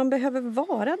jag tror att man behöver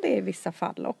vara det i vissa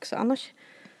fall också.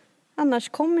 Annars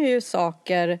kommer ju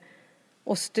saker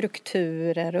och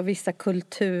strukturer och vissa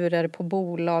kulturer på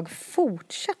bolag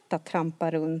fortsätta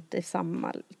trampa runt i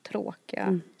samma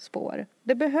tråkiga spår.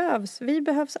 Det behövs, vi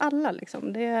behövs alla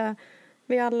liksom.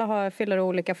 Vi alla fyller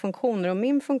olika funktioner, och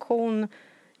min funktion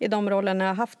i de rollerna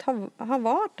jag haft har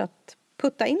varit att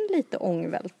putta in lite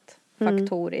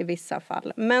ångvält-faktor i vissa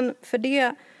fall. Men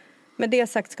med det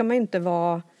sagt ska man inte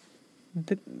vara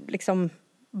liksom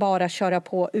bara köra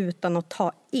på utan att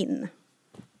ta in.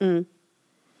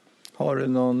 Har du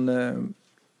någon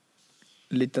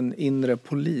liten inre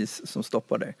polis som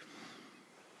stoppar dig?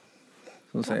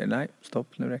 Som säger nej, stopp,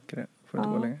 nu räcker det. Får inte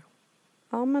gå längre.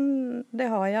 Ja, men det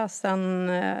har jag sedan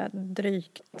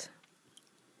drygt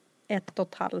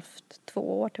 1,5-2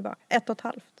 år tillbaka.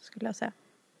 1,5 skulle jag säga.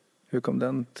 Hur kom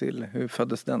den till? Hur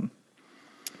föddes den?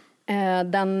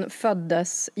 Den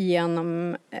föddes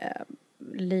genom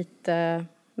lite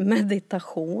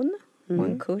meditation och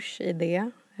en kurs i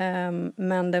det.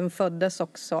 Men den föddes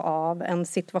också av en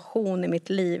situation i mitt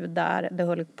liv där det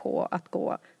höll på att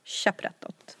gå käpprätt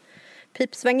åt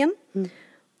pipsvängen.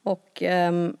 Och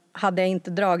hade jag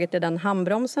inte dragit i den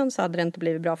handbromsen så hade det inte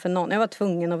blivit bra för någon. Jag var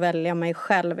tvungen att välja mig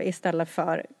själv istället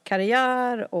för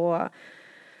karriär och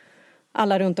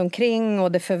alla runt omkring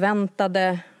och det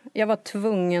förväntade. Jag var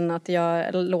tvungen att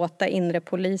låta inre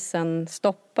polisen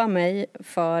stoppa mig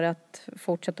för att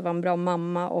fortsätta vara en bra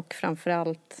mamma och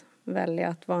framförallt välja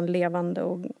att vara en levande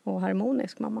och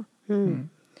harmonisk mamma.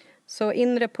 Så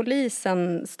inre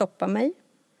polisen stoppar mig.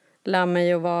 Lär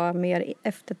mig att vara mer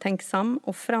eftertänksam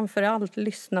och framförallt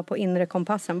lyssna på inre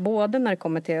kompassen. Både när det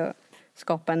kommer till att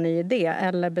skapa en ny idé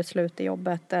eller beslut i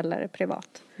jobbet eller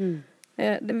privat. Det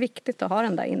är viktigt att ha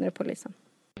den där inre polisen.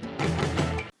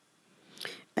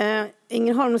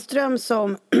 Inger Holmström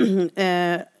som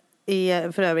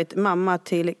är för övrigt mamma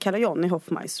till Carla-Jonny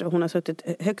Hoffmeister. Hon har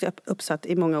suttit högt uppsatt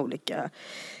i många olika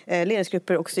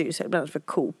ledningsgrupper och styrelser, bland annat för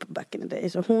Coop back in the day.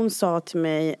 Så hon sa till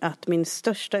mig att min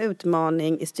största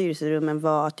utmaning i styrelserummen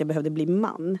var att jag behövde bli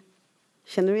man.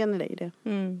 Känner du igen dig i det?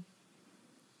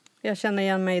 Jag känner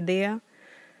igen mig i det.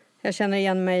 Jag känner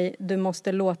igen mig, du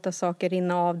måste låta saker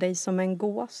rinna av dig som en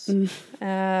gås.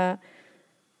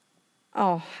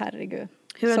 Herregud.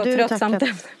 Hur har så du tröttsamt.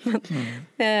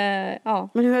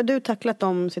 Men hur har du tacklat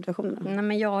de situationerna? Nej,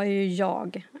 men jag är ju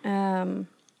jag.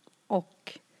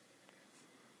 Och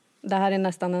det här är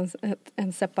nästan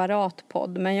en separat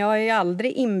podd. Men jag är ju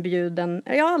aldrig inbjuden.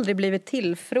 Jag har aldrig blivit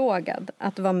tillfrågad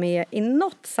att vara med i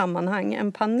något sammanhang.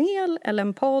 En panel eller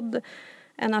en podd.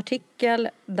 En artikel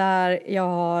där jag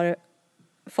har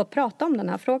fått prata om den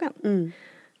här frågan.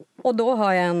 Och då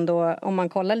har jag ändå, om man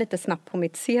kollar lite snabbt på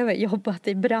mitt CV, jobbat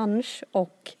i bransch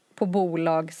och på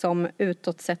bolag som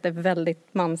utåt sett är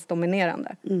väldigt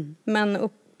mansdominerande. Men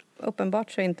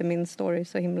uppenbart så är inte min story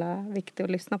så himla viktig att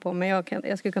lyssna på. Men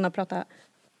jag skulle kunna prata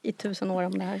i 1000 år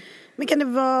om det här. Men kan det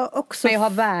vara också... Men jag har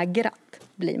vägrat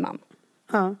bli man.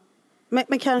 Ja.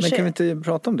 Men kanske... Men kan vi inte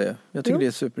prata om det? Jag tycker det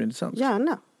är superintressant.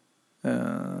 Gärna.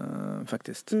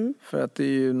 Faktiskt. För att det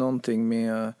är ju någonting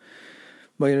med...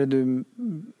 Vad är det du...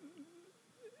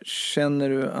 Känner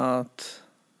du att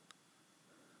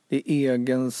det är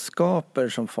egenskaper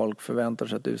som folk förväntar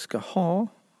sig att du ska ha?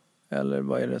 Eller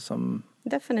vad är det som...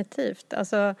 Definitivt.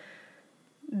 Alltså,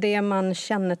 det man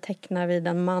kännetecknar vid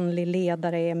en manlig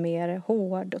ledare är mer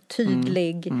hård och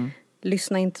tydlig.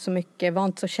 Lyssna inte så mycket, var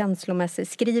inte så känslomässig.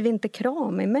 Skriv inte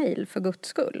kram i mejl för Guds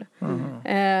skull.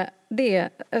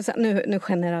 Alltså, nu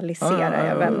generaliserar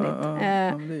jag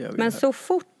väldigt. Men så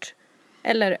fort,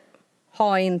 eller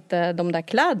ha inte de där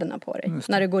kläderna på dig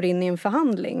när du går in i en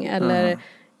förhandling. Eller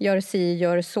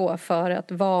gör så för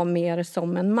att vara mer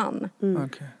som en man.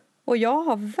 Okay. Och jag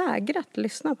har vägrat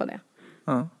lyssna på det.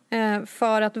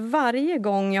 För att varje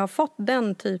gång jag har fått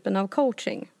den typen av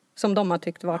coaching som de har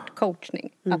tyckt varit coachning.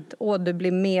 Att du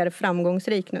blir mer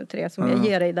framgångsrik nu, Therese, som jag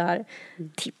ger dig det här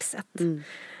tipset.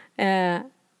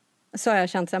 Så har jag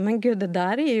känt så här, men gud, det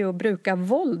där är ju att bruka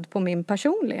våld på min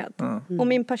personlighet. Och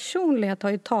min personlighet har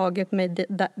ju tagit mig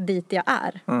dit jag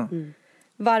är.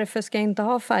 Varför ska jag inte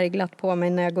ha färgglatt på mig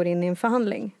när jag går in i en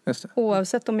förhandling?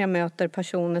 Oavsett om jag möter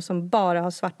personer som bara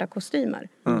har svarta kostymer.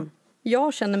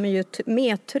 Jag känner mig ju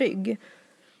mer trygg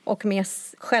och mer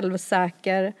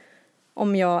självsäker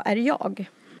om jag är jag.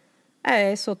 Jag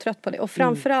är så trött på det. Och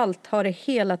framförallt har det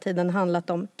hela tiden handlat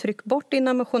om tryck bort din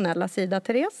emotionella sida,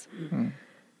 Therese.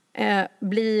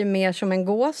 Bli mer som en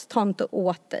gås, ta inte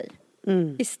åt dig.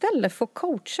 Istället för att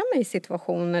coacha mig i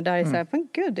situationer där jag säger, men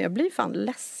gud, jag blir fan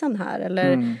ledsen här.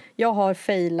 Eller jag har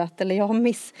failat. Eller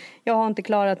jag har inte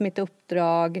klarat mitt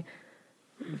uppdrag.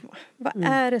 Vad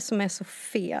är det som är så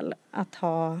fel att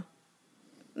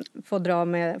få dra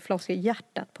med floskig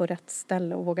hjärtat på rätt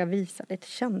ställe och våga visa lite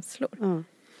känslor?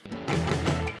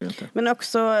 Men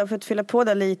också för att fylla på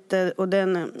det lite, och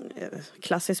den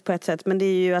klassiskt på ett sätt, men det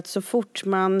är ju att så fort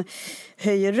man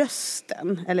höjer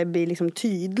rösten eller blir liksom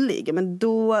tydlig, men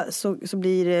då så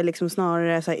blir det liksom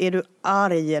snarare så här, är du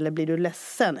arg eller blir du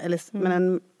ledsen? Men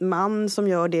en man som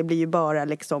gör det blir ju bara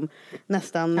liksom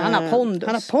nästan... Han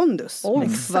har pondus. Oj,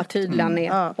 vad tydlig han är.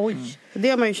 Ja. Oj. Det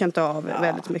har man ju känt av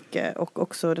väldigt mycket, och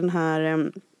också den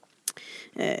här...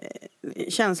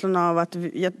 känslan av att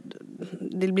det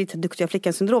blir lite duktiga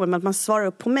flickan-syndromet, men att man svarar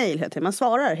upp på mejl hela tiden. Man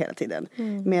svarar hela tiden.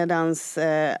 Medans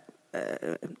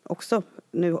också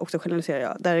generaliserar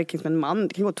jag, där det kan en man,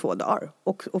 det kan gå 2 dagar.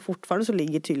 Och fortfarande så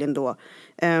ligger tydligen då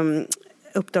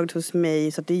uppdraget hos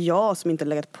mig, så att det är jag som inte har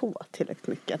legat på tillräckligt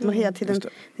mycket. Att man hela tiden,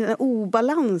 den här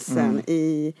obalansen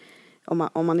i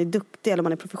om man är duktig eller om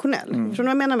man är professionell. Förstår du vad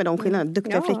jag menar med de skillnaderna?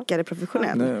 Duktiga flicka eller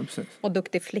professionell. Nej, precis. Och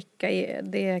duktig flicka,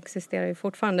 det existerar ju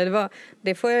fortfarande.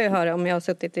 Det får jag ju höra om jag har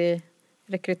suttit i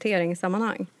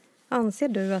rekryteringssammanhang. Anser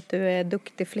du att du är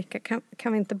duktig flicka?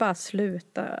 Kan vi inte bara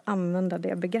sluta använda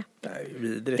det begreppet?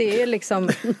 Det är liksom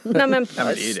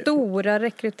stora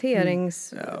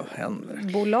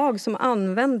rekryteringsbolag som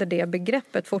använder det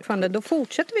begreppet fortfarande. Då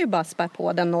fortsätter vi ju bara spä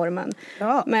på den normen.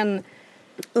 Ja. Men...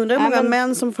 Undrar hur många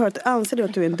män som förut anser du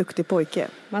att du är en duktig pojke?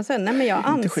 Man säger, nej, men jag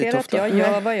anser att jag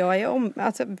gör vad jag är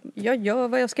jag gör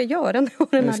vad jag ska göra när jag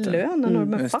har den här lönen och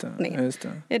befattningen.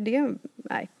 Är det,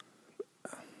 nej.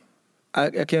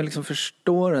 Jag kan ju liksom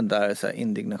förstå den där så här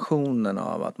indignationen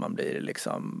av att man blir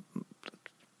liksom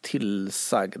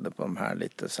tillsagd på de här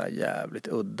lite så här jävligt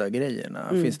udda grejerna.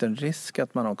 Finns det en risk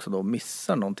att man också då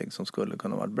missar någonting som skulle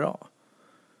kunna vara bra?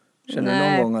 Känner du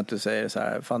någon gång att du säger så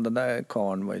här, fan, den där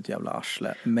karn var ju ett jävla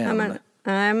arsle, men...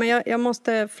 Nej, men jag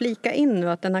måste flika in nu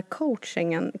att den här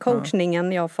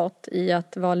coachningen jag har fått i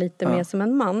att vara lite mer som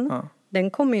en man,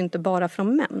 den kommer ju inte bara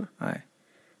från män. Nej.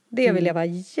 Det vill jag vara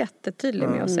jättetydlig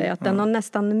med att säga, att den har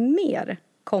nästan mer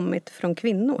kommit från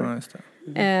kvinnor. Ja, just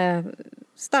det.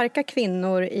 Starka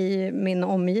kvinnor i min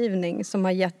omgivning som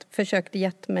har försökt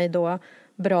gett mig då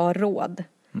bra råd.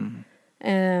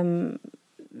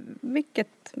 Vilket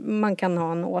man kan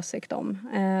ha en åsikt om.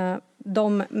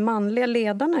 De manliga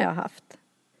ledarna jag har haft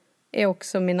är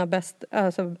också mina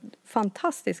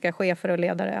fantastiska chefer och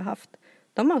ledare jag har haft.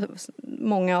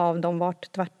 Många av dem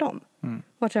varit tvärtom.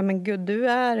 Varit så här, men gud, du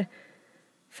är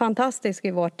fantastisk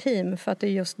i vårt team för att du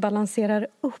just balanserar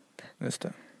upp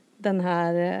den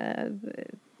här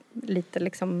lite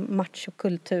liksom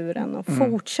machokulturen och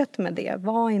fortsätt med det.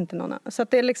 Var inte någon annan. Så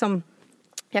att det är liksom,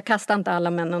 jag kastar inte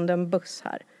alla män under en buss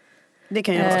här. Det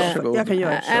kan jag stå för. Jag kan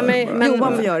göra det.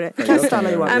 Johan får göra det. Kasta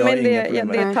alla Johan. Men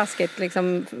det är taskigt.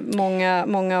 Liksom,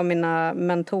 många av mina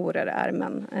mentorer är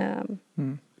män.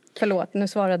 Förlåt, nu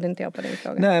svarade inte jag på din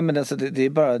fråga. Nej, men alltså, det är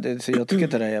bara... så jag tycker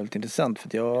att det där är jävligt intressant. För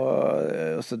att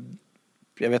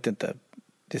jag vet inte.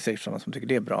 Det är säkert sådana som tycker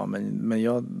det är bra,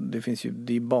 men det finns ju,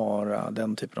 det är bara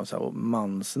den typen av så här,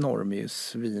 mansnorm är ju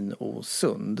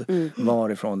svinosund,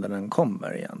 varifrån den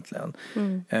kommer egentligen.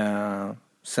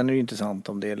 Sen är det ju intressant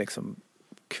om det är liksom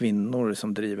kvinnor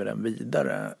som driver den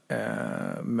vidare,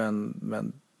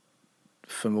 men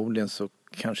förmodligen så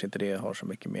kanske inte det har så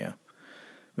mycket med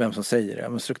vem som säger det.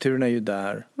 Men strukturen är ju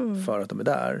där för att de är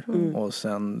där. Och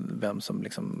sen vem som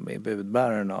liksom är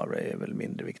budbäraren av det är väl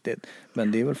mindre viktigt.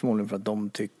 Men det är väl förmodligen för att de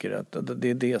tycker att det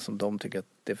är det som de tycker att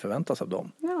det förväntas av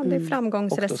dem. Ja, det är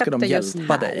framgångsreceptet. Och då ska de just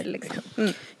hjälpa här. dig. Liksom.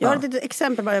 Jag har ett litet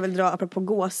exempel bara jag vill dra apropå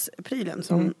gåsprylen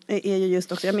som är ju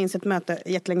just också, jag minns ett möte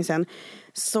jättelänge sedan.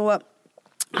 Så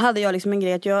hade jag liksom en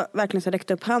grej att jag verkligen så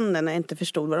räckte upp handen när jag inte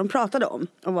förstod vad de pratade om.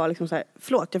 Och var liksom så här,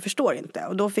 förlåt, jag förstår inte.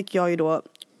 Och då fick jag ju då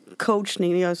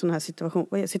coachning, jag gör sån här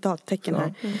situation, citattecken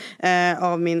här,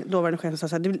 av min dåvarande chef som sa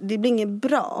så här, det blir inget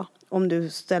bra om du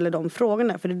ställer de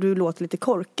frågorna, för du låter lite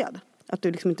korkad. Att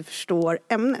du liksom inte förstår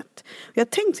ämnet. Och jag har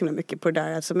tänkt så mycket på det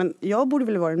där, alltså, men jag borde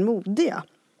väl vara den modiga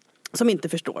som inte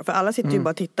förstår. För alla sitter ju bara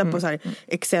och tittar på så här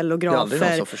Excel och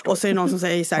grafer. Och så är det någon som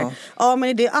säger så här, ja men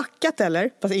är det ackat eller?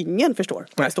 Fast ingen förstår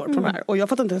vad det står på de här. Och jag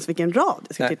fattar inte ens vilken rad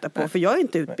jag ska titta på. För jag är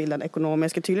inte utbildad ekonom.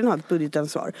 Jag ska tydligen ha ett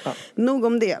budgetansvar. Nog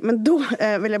om det. Men då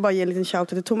vill jag bara ge en liten shout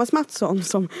till Thomas Mattsson.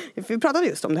 För vi pratade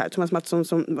just om det här. Thomas Mattsson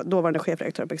som dåvarande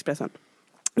chefredaktör på Expressen.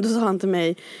 Då sa han till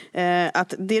mig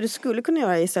att det du skulle kunna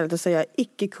göra är istället att säga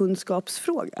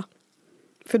icke-kunskapsfråga.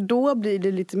 För då blir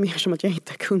det lite mer som att jag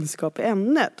inte har kunskap i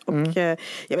ämnet. Och jag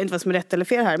vet inte vad som är rätt eller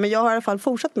fel här. Men jag har i alla fall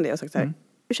fortsatt med det och sagt så här.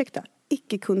 Ursäkta,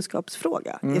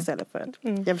 icke-kunskapsfråga istället för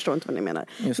att jag förstår inte vad ni menar.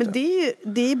 Men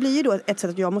det blir ju då ett sätt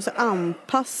att jag måste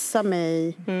anpassa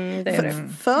mig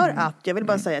för att jag vill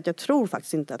bara säga att jag tror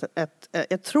faktiskt inte att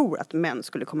jag tror att män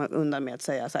skulle komma undan med att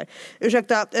säga så här,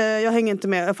 ursäkta, jag hänger inte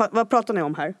med, vad pratar ni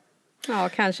om här? Ja,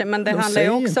 kanske, men det handlar ju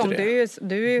också om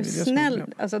du är ju snäll,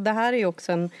 alltså det här är ju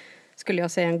också skulle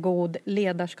jag säga en god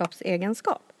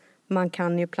ledarskapsegenskap. Man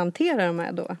kan ju plantera dem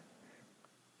här då.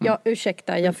 Ja,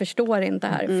 ursäkta, jag förstår inte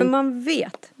här. För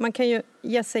man kan ju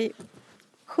ge sig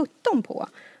 17 på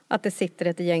att det sitter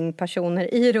ett gäng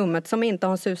personer i rummet som inte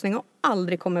har en susning och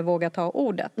aldrig kommer våga ta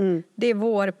ordet. Det är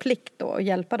vår plikt då att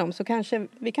hjälpa dem. Så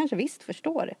vi kanske visst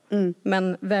förstår det.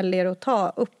 Men väljer att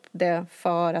ta upp det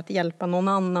för att hjälpa någon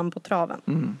annan på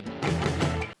traven.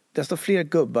 Desto fler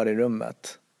gubbar i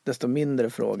rummet, desto mindre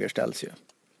frågor ställs ju.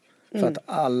 För att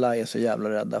alla är så jävla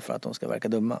rädda för att de ska verka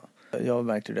dumma. Jag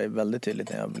märkte det väldigt tydligt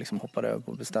när jag liksom hoppade över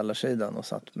på beställarsidan och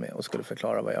satt med och skulle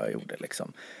förklara vad jag gjorde.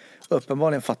 Liksom.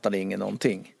 Uppenbarligen fattade ingen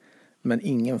någonting. Men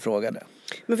ingen frågade.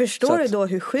 Men förstår du då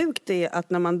hur sjukt det är att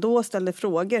när man då ställde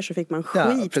frågor så fick man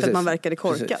skit för att man verkade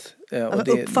korkad?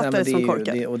 Alltså uppfattades som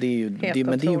korkad. Men det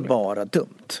är ju bara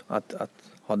dumt att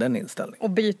ha den inställningen. Och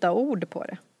byta ord på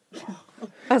det.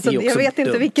 Alltså jag vet dumt.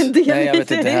 Inte vilken del jag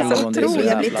vet inte heller så om det är så det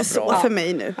jävla blir lite så för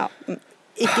mig nu. Ja.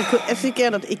 Jag tycker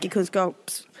ändå att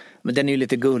icke-kunskaps... Men den är ju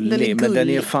lite gullig, men den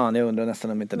är fan, jag undrar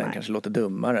nästan om inte den kanske låter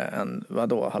dummare än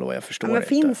vadå, hallå, jag förstår men inte.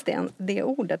 Finns det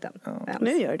ordet än? Ja.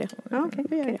 Nu gör det. Ja, okej.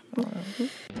 Nu gör det.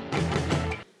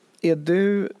 Är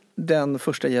du den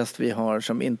första gäst vi har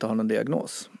som inte har någon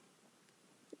diagnos?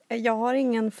 Jag har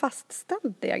ingen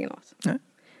fastställd diagnos. Nej.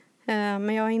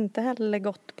 Men jag har inte heller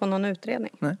gått på någon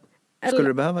utredning. Nej. Skulle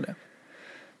du behöva det?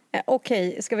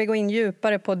 Okej, ska vi gå in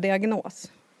djupare på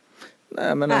diagnos?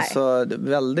 Nej, men alltså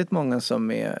väldigt många som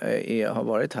har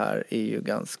varit här är ju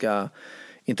ganska,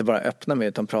 inte bara öppna med,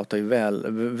 utan pratar ju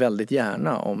väldigt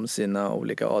gärna om sina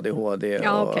olika ADHD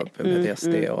och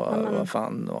PTSD och vad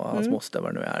fan och hans moster,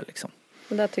 vad det nu är liksom.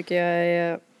 Och det tycker jag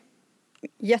är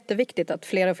jätteviktigt att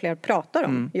fler och fler pratar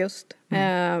om just.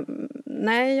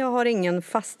 Nej, jag har ingen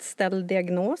fastställd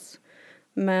diagnos,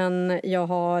 men jag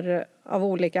har av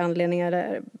olika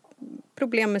anledningar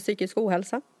problem med psykisk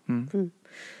ohälsa.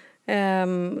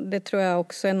 Det tror jag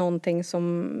också är någonting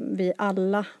som vi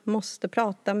alla måste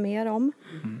prata mer om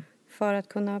för att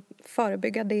kunna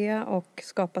förebygga det och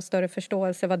skapa större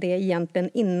förståelse vad det egentligen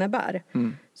innebär.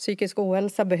 Psykisk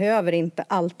ohälsa behöver inte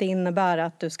alltid innebära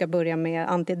att du ska börja med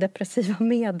antidepressiva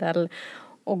medel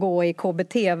och gå i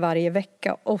KBT varje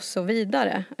vecka och så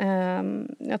vidare.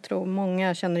 Jag tror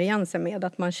många känner igen sig med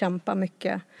att man kämpar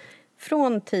mycket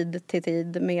från tid till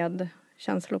tid med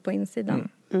känslor på insidan.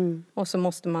 Och så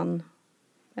måste man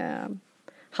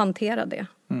hantera det.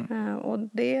 Och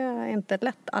det är inte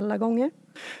lätt alla gånger.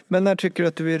 Men när tycker du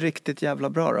att du är riktigt jävla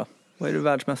bra då? Vad är du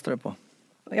världsmästare på?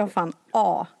 Jag fann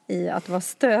A i att vara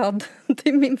stöd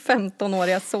till min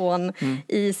 15-åriga son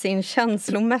i sin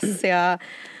känslomässiga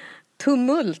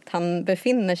tumult han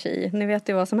befinner sig i. Ni vet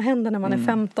ju vad som händer när man är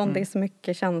 15. Det är så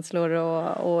mycket känslor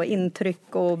och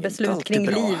intryck och beslut kring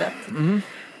livet.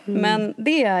 Men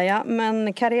det är jag.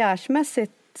 Men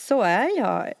karriärsmässigt så är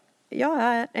jag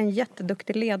är en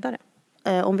jätteduktig ledare.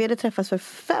 Om vi hade träffats för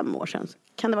 5 år sedan,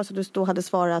 kan det vara så att du då hade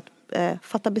svarat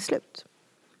fatta beslut?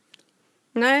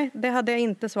 Nej, det hade jag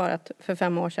inte svarat för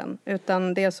 5 år sedan.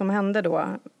 Utan det som hände då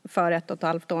för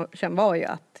 1,5 år sedan var ju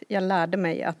att jag lärde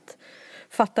mig att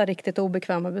fatta riktigt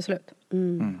obekväma beslut.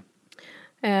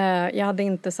 Jag hade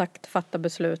inte sagt fatta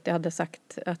beslut. Jag hade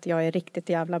sagt att jag är riktigt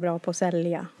jävla bra på att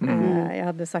sälja. Jag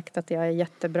hade sagt att jag är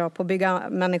jättebra på att bygga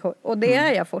människor. Och det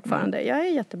är jag fortfarande. Jag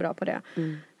är jättebra på det.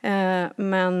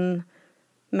 Men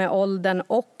med åldern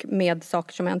och med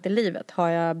saker som hänt i livet har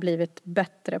jag blivit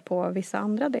bättre på vissa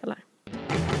andra delar.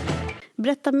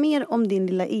 Berätta mer om din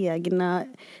lilla egna...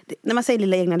 När man säger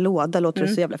lilla egna låda låter det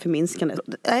så jävla förminskande.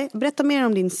 Berätta mer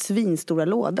om din svinstora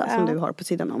låda som du har på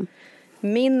sidan om.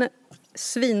 Min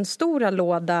svinstora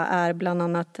låda är bland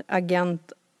annat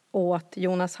agent åt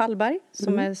Jonas Hallberg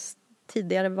som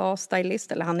tidigare var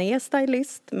stylist, eller han är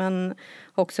stylist, men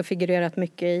också figurerat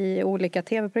mycket i olika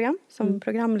tv-program som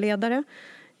programledare.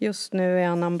 Just nu är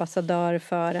han ambassadör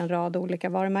för en rad olika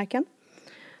varumärken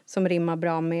som rimmar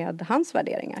bra med hans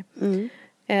värderingar.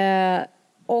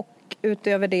 Och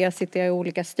utöver det sitter jag i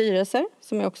olika styrelser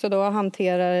som jag också då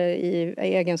hanterar i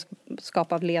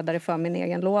egenskap av ledare för min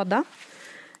egen låda.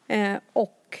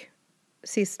 Och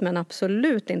sist men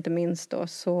absolut inte minst då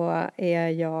så är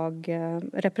jag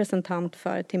representant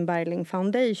för Tim Bergling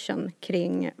Foundation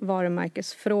kring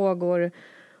varumärkesfrågor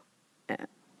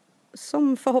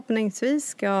som förhoppningsvis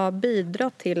ska bidra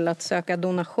till att söka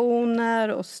donationer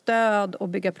och stöd och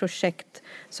bygga projekt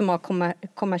som har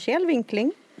kommersiell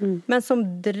vinkling men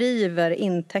som driver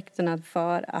intäkterna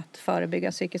för att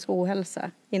förebygga psykisk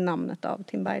ohälsa i namnet av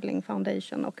Tim Bergling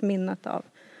Foundation och minnet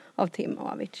av Tim och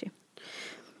Avicii.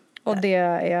 Och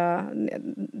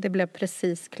det blev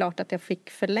precis klart att jag fick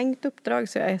förlängt uppdrag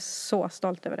så jag är så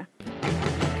stolt över det.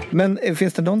 Men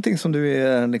finns det någonting som du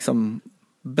är liksom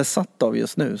besatt av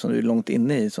just nu, som du är långt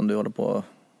inne i, som du håller på?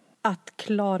 Att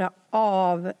klara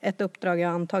av ett uppdrag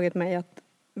jag antagit mig att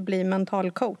bli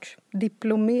mental coach.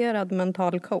 Diplomerad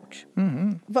mental coach.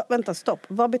 Vänta, stopp.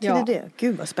 Vad betyder det?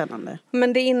 Gud vad spännande.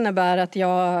 Men det innebär att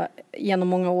jag genom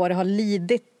många år har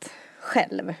lidit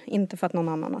själv. Inte för att någon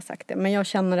annan har sagt det. Men jag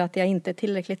känner att jag inte är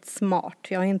tillräckligt smart.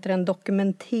 Jag har inte den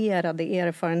dokumenterade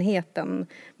erfarenheten.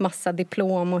 Massa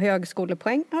diplom och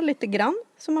högskolepoäng. Jag har lite grann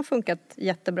som har funkat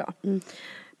jättebra.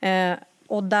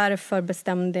 Och därför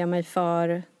bestämde jag mig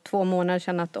för 2 månader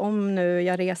sedan att om nu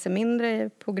jag reser mindre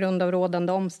på grund av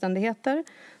rådande omständigheter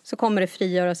så kommer det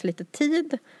frigöras lite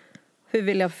tid. Hur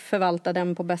vill jag förvalta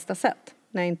den på bästa sätt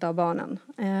när jag inte har barnen?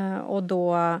 Och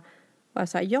då var jag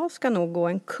så här, jag ska nog gå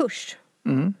en kurs.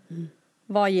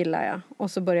 Vad gillar jag?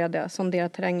 Och så började jag sondera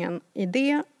terrängen i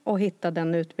det och hitta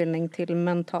den utbildning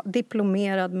till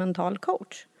diplomerad mental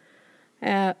coach.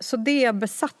 Så det är jag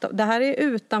besatt av. Det här är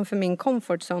utanför min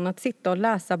comfort zone. Att sitta och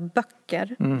läsa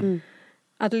böcker.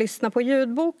 Att lyssna på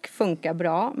ljudbok funkar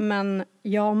bra. Men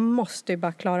jag måste ju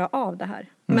bara klara av det här.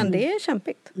 Men det är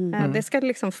kämpigt. Det ska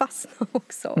liksom fastna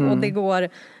också. Och det går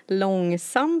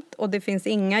långsamt. Och det finns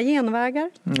inga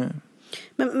genvägar.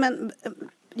 Men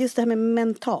just det här med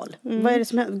mental. Vad är det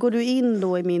som händer? Går du in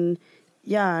då i min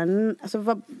hjärna? Alltså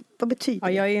vad betyder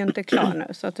det? Ja, jag är ju inte klar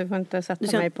nu. Så att du får inte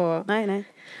sätta mig på... Nej.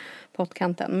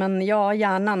 Pottkanten. Men ja,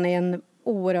 hjärnan är en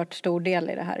oerhört stor del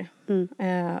i det här.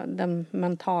 Den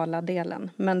mentala delen.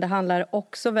 Men det handlar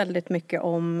också väldigt mycket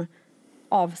om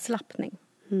avslappning.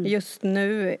 Just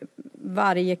nu,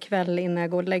 varje kväll innan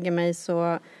jag går och lägger mig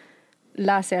så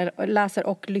läser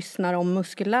och lyssnar om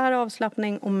muskulär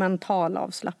avslappning och mental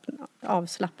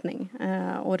avslappning.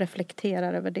 Och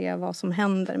reflekterar över det, vad som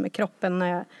händer med kroppen när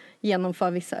jag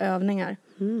genomför vissa övningar.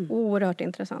 Oerhört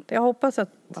intressant. Jag hoppas att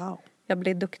jag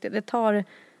blir duktig. Det tar,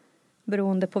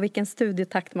 beroende på vilken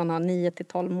studietakt man har,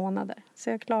 9-12 månader. Så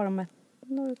jag klarar mig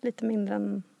lite mindre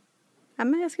än... Ja,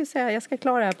 men jag skulle säga jag ska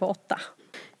klara det här på 8.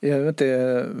 Jag vet inte,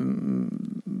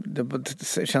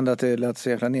 jag kände att det lät så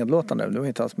jäkla nedlåtande. Det var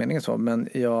inte alls meningen så. Men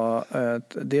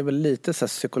det är väl lite så här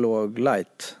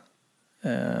psykolog-light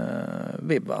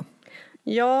vibb, va?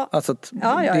 Ja, alltså det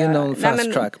är någon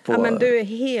fast track på... Ja, men du är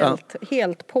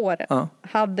helt på det.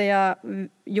 Hade jag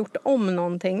gjort om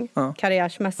någonting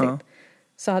karriärsmässigt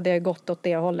så hade jag gått åt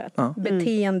det hållet.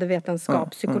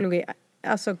 Beteendevetenskap, psykologi.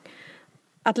 Alltså,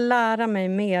 att lära mig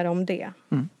mer om det.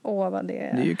 Vad det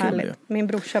är ju härligt. Kul, Min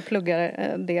brorsa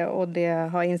pluggar det och det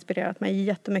har inspirerat mig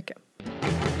jättemycket.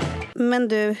 Men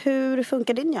du, hur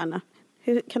funkar din hjärna?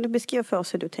 Kan du beskriva för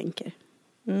oss hur du tänker?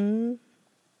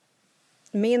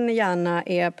 Min hjärna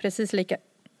är precis lika...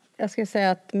 Jag ska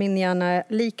säga att min hjärna är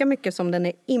lika mycket som den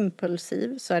är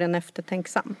impulsiv så är den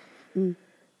eftertänksam.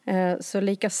 Så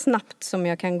lika snabbt som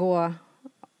jag kan gå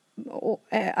och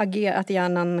agera, att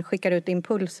hjärnan skickar ut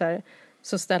impulser,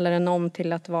 så ställer den om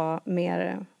till att vara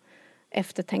mer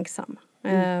eftertänksam.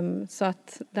 Så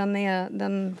att den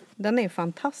är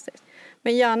fantastisk.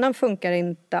 Men hjärnan funkar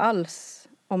inte alls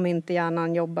om inte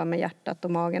hjärnan jobbar med hjärtat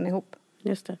och magen ihop.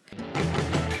 Just det.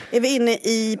 Är vi inne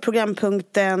i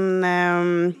programpunkten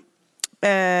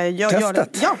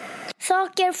Testet. Ja.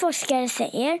 Saker forskare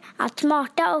säger att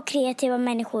smarta och kreativa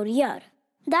människor gör.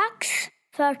 Dags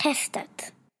för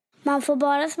testet. Man får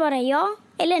bara svara ja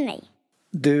eller nej.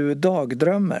 Du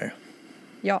dagdrömmer.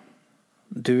 Ja.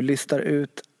 Du listar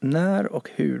ut när och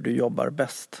hur du jobbar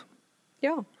bäst.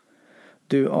 Ja.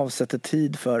 Du avsätter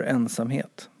tid för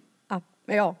ensamhet.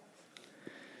 Ja.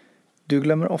 Du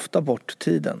glömmer ofta bort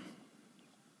tiden.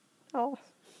 Ja.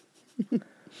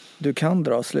 Du kan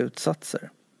dra slutsatser.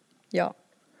 Ja.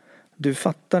 Du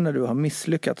fattar när du har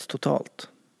misslyckats totalt.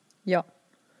 Ja.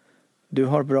 Du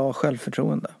har bra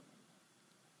självförtroende.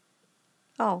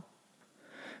 Ja.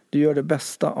 Du gör det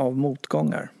bästa av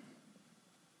motgångar.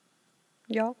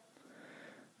 Ja.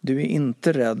 Du är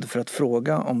inte rädd för att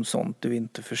fråga om sånt du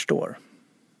inte förstår.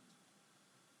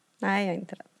 Nej, jag är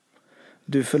inte rädd.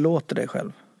 Du förlåter dig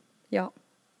själv. Ja.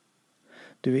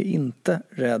 Du är inte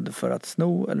rädd för att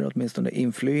sno eller åtminstone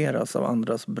influeras av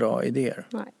andras bra idéer.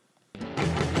 Nej.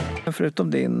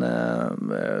 Förutom din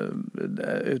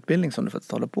utbildning som du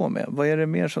faktiskt håller på med, vad är det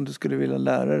mer som du skulle vilja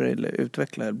lära dig eller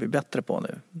utveckla eller bli bättre på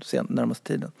nu, närmaste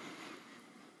tiden?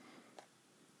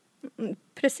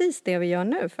 Precis det vi gör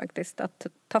nu faktiskt. Att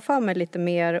ta för mig lite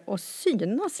mer och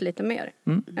synas lite mer.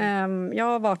 Jag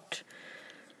har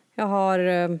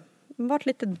varit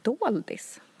lite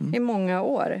doldis i många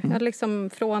år. Jag har liksom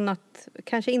från att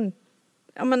kanske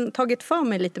tagit för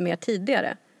mig lite mer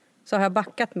tidigare, så har jag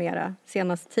backat mera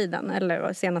senaste tiden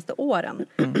eller senaste åren.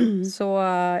 Så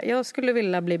jag skulle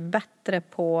vilja bli bättre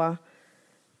på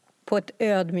ett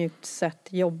ödmjukt sätt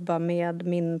jobba med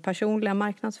min personliga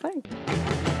marknadsföring.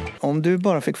 Om du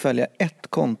bara fick följa ett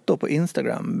konto på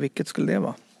Instagram, vilket skulle det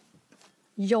vara?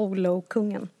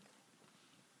 YOLO-kungen.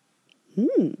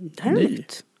 Det här är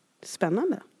nytt.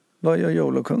 Spännande. Vad gör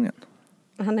YOLO-kungen?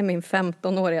 Han är min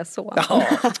 15-åriga son. Ja,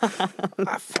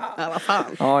 vad fan.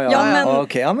 Vad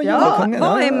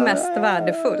är mest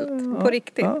värdefullt på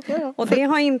riktigt? Och det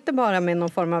har inte bara med någon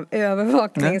form av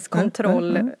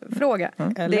övervakningskontrollfråga.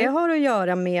 Det har att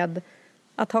göra med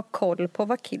att ha koll på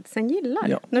vad kidsen gillar.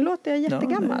 Ja. Nu låter jag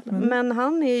jättegammal, men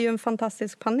han är ju en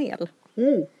fantastisk panel.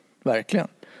 Verkligen.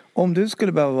 Om du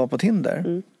skulle behöva vara på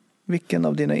Tinder, vilken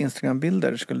av dina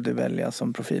Instagram-bilder skulle du välja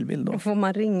som profilbild då? Får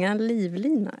man ringa en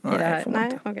livlina i det här?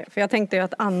 Nej, okej. För jag tänkte ju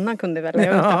att Anna kunde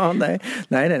välja. Nej,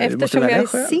 eftersom jag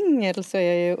är singel så är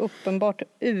jag ju uppenbart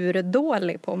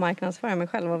urdålig på att marknadsföra mig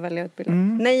själv och välja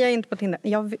utbildning. Nej, jag är inte på Tinder.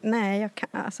 Jag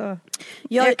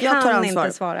kan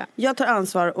inte svara. Jag tar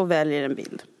ansvar och väljer en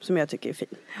bild som jag tycker är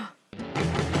fin.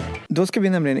 Då ska vi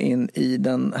nämligen in i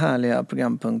den härliga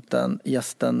programpunkten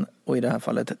Gästen, och i det här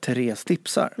fallet Therese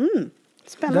tipsar.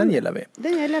 Spännande. Den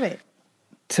gillar vi.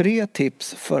 3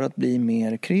 tips för att bli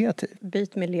mer kreativ.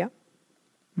 Byt miljö.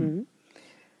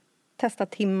 Testa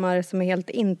timmar som är helt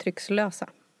intryckslösa.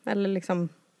 Eller liksom,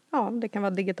 det kan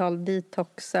vara digital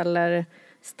detox eller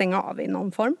stänga av i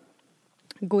någon form.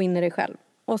 Gå in i dig själv.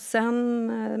 Och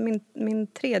sen min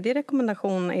tredje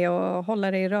rekommendation är att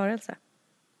hålla dig i rörelse.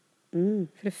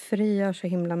 För det frigör så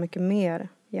himla mycket mer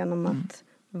genom att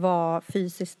vara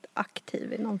fysiskt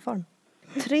aktiv i någon form.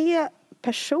 3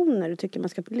 personer du tycker man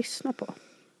ska lyssna på?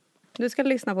 Du ska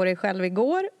lyssna på dig själv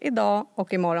igår, idag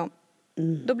och imorgon.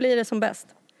 Då blir det som bäst.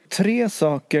 3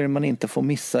 saker man inte får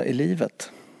missa i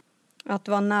livet. Att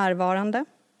vara närvarande.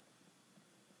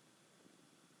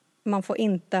 Man får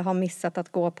inte ha missat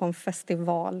att gå på en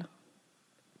festival.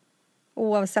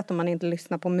 Oavsett om man inte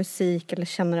lyssnar på musik eller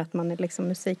känner att man är liksom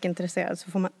musikintresserad,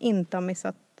 så får man inte ha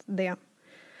missat det.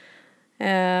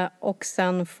 Och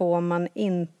sen får man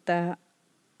inte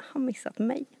ha missat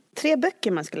mig. 3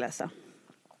 böcker man ska läsa.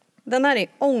 Den här är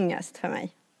ångest för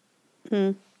mig.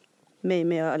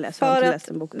 Men jag har inte läst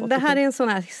en bok på. Det här är en sån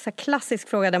här klassisk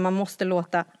fråga där man måste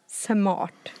låta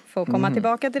smart för att komma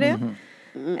tillbaka till det.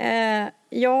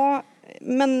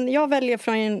 Men jag väljer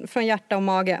från hjärta och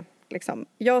mage. Liksom.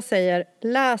 Jag säger,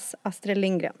 läs Astrid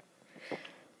Lindgren.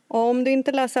 Och om du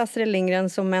inte läser Astrid Lindgren,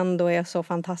 som ändå är så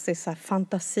fantastisk, så här,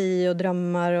 fantasi och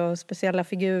drömmar och speciella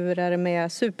figurer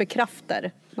med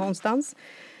superkrafter någonstans,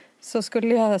 så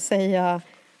skulle jag säga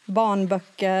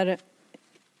barnböcker,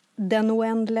 Den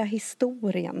oändliga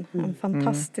historien. En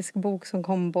fantastisk bok som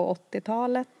kom på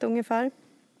 80-talet ungefär.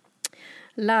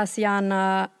 Läs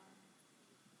gärna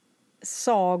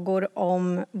sagor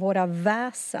om våra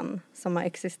väsen som har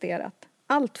existerat.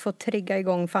 Allt får trigga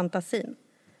igång fantasin.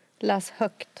 Läs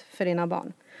högt för dina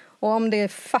barn. Och om det är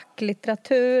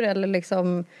facklitteratur eller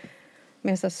liksom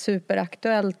mer så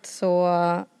superaktuellt så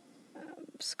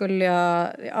skulle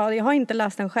jag har inte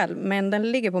läst den själv, men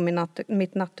den ligger på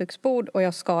mitt nattduksbord och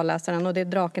jag ska läsa den, och det är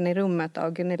Draken i rummet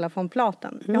av Gunilla von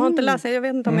Platen. Jag har inte läst den, jag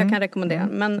vet inte om jag kan rekommendera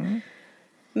den,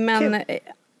 men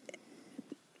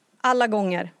alla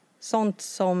gånger sånt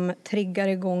som triggar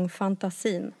igång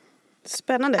fantasin.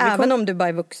 Spännande. Även om du bara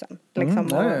är vuxen. Liksom,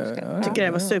 Tycker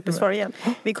det var supersvar igen.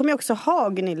 Vi kommer ju också ha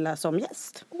Gunilla som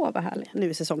gäst. Vad härligt. Nu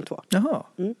i säsong 2. Jaha,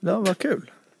 det var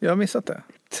kul. Jag har missat det.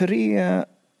 3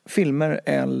 filmer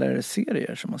eller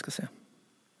serier som man ska se.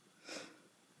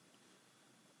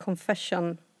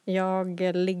 Confession. Jag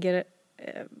ligger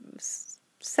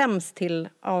sämst till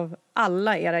av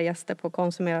alla era gäster på att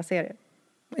konsumera serier.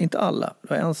 Inte alla. Det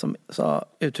var en som sa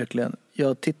uttryckligen,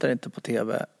 jag tittar inte på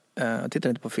tv, tittar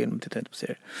inte på film, tittar inte på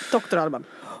serier. Dr. Alban.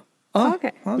 Ja,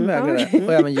 Okej. han vägrade.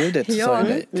 Och även Judith sa ju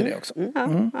nej till det också.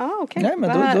 Okej. Nej,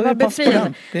 men då är det pass på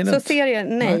den. Det är Så lugnt. serier,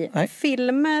 nej. Nej.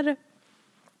 Filmer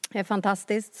är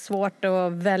fantastiskt. Svårt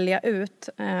att välja ut.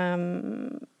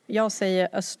 Jag säger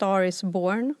A Star is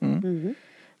Born.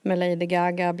 Med Lady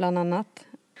Gaga bland annat.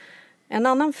 En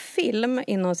annan film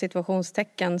inom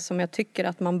situationstecken som jag tycker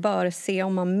att man bör se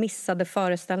om man missade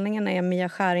föreställningen är Mia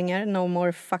Skäringer, No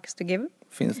More Fucks to Give.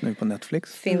 Finns nu på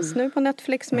Netflix. Finns nu på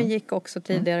Netflix, men gick också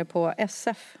tidigare på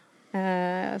SF.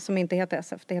 Som inte heter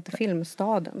SF, det heter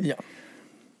Filmstaden. Ja.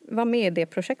 Var med i det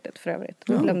projektet för övrigt,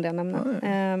 glömde jag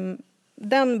nämna.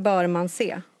 Den bör man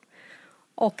se.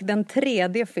 Och den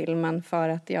tredje filmen, för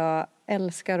att jag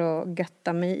älskar att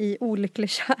götta mig i olycklig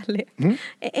kärlek,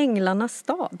 är Änglarnas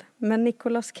stad med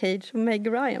Nicolas Cage och Meg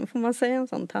Ryan. Får man säga en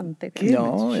sån tantig film?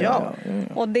 Ja.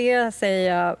 Och det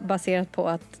säger jag baserat på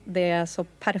att det är så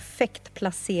perfekt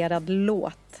placerad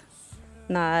låt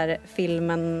när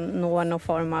filmen når någon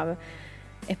form av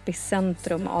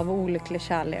epicentrum av olycklig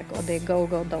kärlek, och det är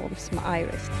Go-Go Dolls med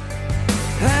Iris.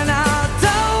 And I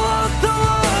don't want the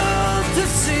world to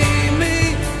see me,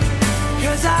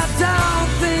 'cause I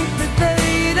don't think that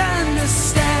they'd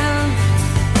understand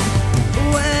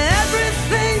when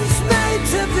everything's made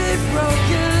to be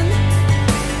broken.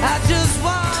 I just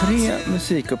want 3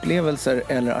 musikupplevelser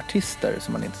eller artister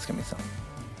som man inte ska missa.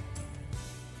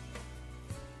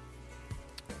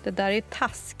 Det där är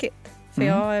taskigt, för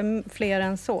jag är fler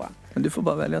än så. Men du får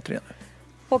bara välja 3 nu.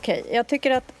 Okej, jag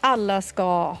tycker att alla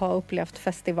ska ha upplevt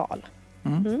festival.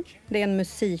 Det är en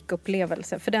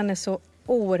musikupplevelse, för den är så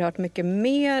oerhört mycket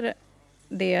mer.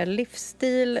 Det är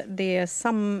livsstil, det är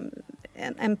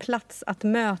en plats att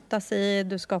mötas i.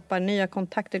 Du skapar nya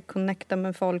kontakter, connecta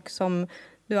med folk som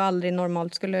du aldrig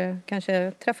normalt skulle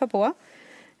kanske träffa på.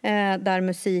 Där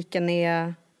musiken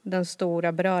är den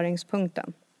stora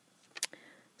beröringspunkten.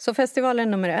 Så festivalen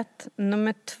är nummer 1.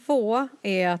 Nummer 2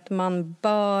 är att man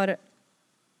bör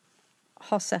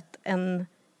ha sett en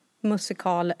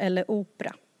musikal eller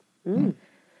opera.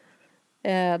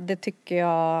 Det tycker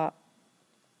jag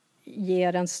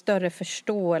ger en större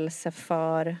förståelse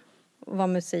för vad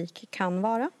musik kan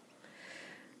vara.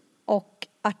 Och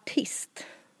artist.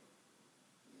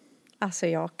 Alltså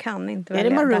jag kan inte välja. Är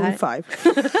det Maroon här. 5?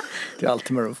 Det är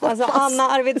alltid Maroon 5. Alltså Anna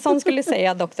Arvidsson skulle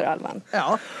säga Dr. Alban.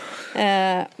 Ja.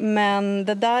 Men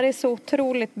det där är så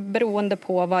otroligt beroende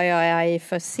på vad jag är i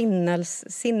för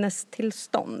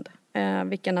sinnestillstånd.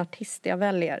 Vilken artist jag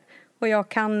väljer. Och jag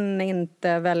kan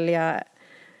inte välja.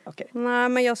 Okej. Nej,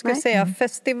 men jag skulle säga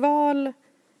festival,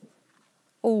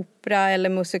 opera eller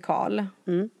musikal.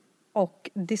 Och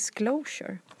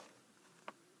Disclosure.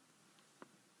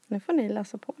 Nu får ni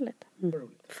läsa på lite.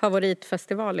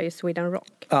 Favoritfestival är ju Sweden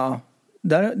Rock. Ja.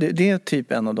 Det är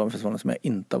typ en av de festivalerna som jag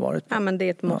inte har varit på. Ja, men det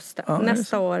är ett måste. Ja,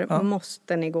 Nästa år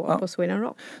måste ni gå på Sweden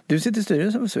Rock. Du sitter i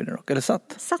styrelsen för Sweden Rock, eller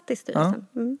Satt i styrelsen.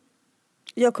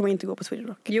 Jag kommer inte gå på Sweden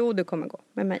Rock. Jo, du kommer gå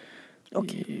med mig.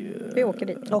 Vi åker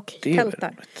dit. Det är Tältar.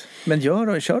 roligt. Men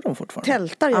kör de fortfarande?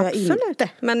 Tältar gör jag Absolut. inte.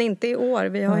 Men inte i år.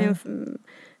 Vi har ju en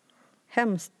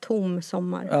hemskt tom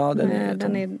sommar. Ja, den är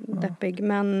den är deppig.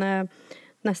 Men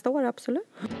nästa år absolut.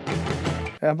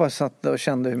 Jag bara satt och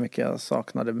kände hur mycket jag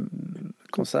saknade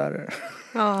konserter.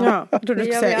 Ja, jag trodde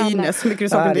du skulle säga Ines. Hur mycket du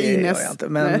saknade Nej, det Ines. gör jag inte.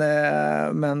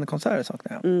 Men konserter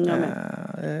saknar jag.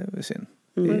 Det är synd.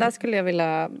 Men där skulle jag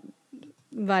vilja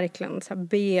verkligen så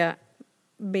här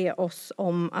be oss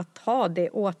om att ha det i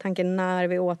åtanke när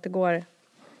vi återgår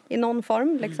i någon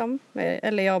form. Liksom.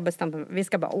 Eller jag har bestämt att vi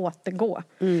ska bara återgå.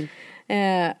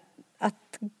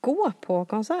 Att gå på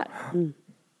konsert.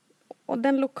 Och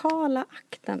den lokala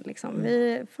akten. Liksom.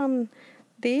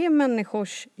 Det är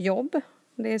människors jobb.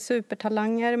 Det är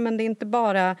supertalanger, men det är inte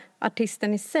bara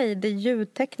artisten i sig. Det är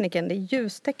ljudtekniken, det är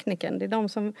ljustekniken. Det är de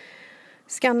som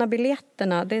skannar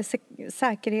biljetterna. Det är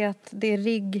säkerhet, det är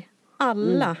rigg.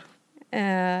 Alla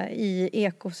i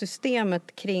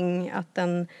ekosystemet kring att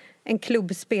en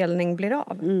klubbspelning blir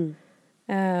av.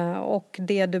 Och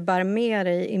det du bär med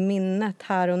dig i minnet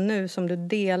här och nu som du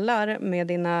delar med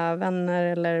dina vänner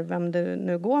eller vem du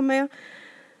nu går med.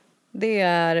 Det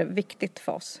är viktigt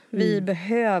för oss. Vi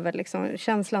behöver liksom,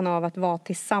 känslan av att vara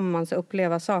tillsammans och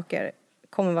uppleva saker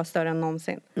kommer vara större än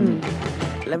någonsin.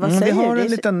 Vi har en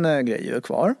liten grej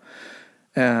kvar.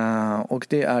 Och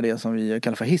det är det som vi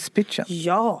kallar för hisspitchen.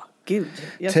 Ja, gud.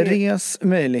 Therese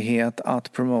möjlighet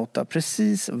att promota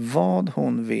precis vad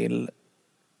hon vill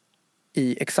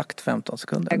i exakt 15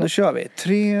 sekunder. Då kör vi.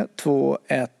 3, 2,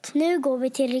 1. Nu går vi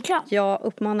till reklam. Jag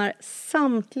uppmanar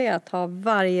samtliga att ha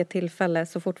varje tillfälle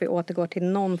så fort vi återgår till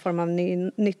någon form av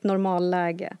nytt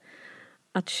normalläge.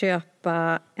 Att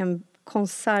köpa en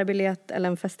konsertbiljett eller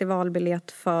en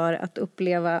festivalbiljett för att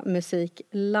uppleva musik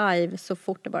live så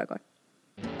fort det bara går.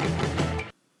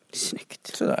 Snyggt.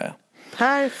 Sådär, ja.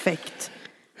 Perfekt.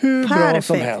 Hur bra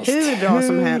som helst. Hur bra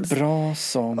som helst. Bra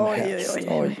som helst.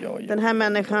 Oj. Den här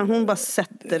människan, hon bara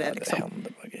sätter det liksom.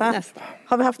 Det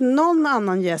Har vi haft någon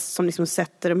annan gäst som liksom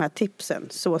sätter de här tipsen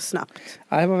så snabbt?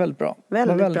 Nej, det var väldigt bra.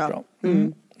 Väldigt bra.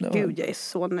 Gud, jag är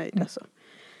så nöjd alltså.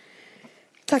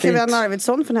 Tackar Fint. vi Anna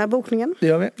Arvidsson för den här bokningen. Det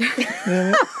gör vi.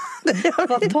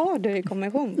 Vad tar du i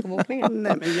kommission på bokningen?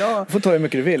 Nej, men jag... Du får ta hur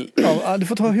mycket du vill. Ja, du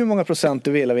får ta hur många procent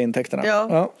du vill av intäkterna.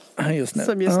 Ja. Just nu.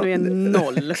 Som just nu är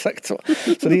 0. Exakt så.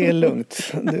 Så det är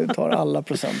lugnt. Du tar alla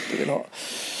procent du vill ha.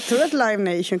 Tror du att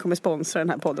Live Nation kommer sponsra den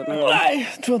här podden någon gång? Nej,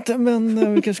 tror inte. Men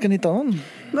vi kanske ska hitta någon.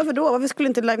 Varför då? Varför skulle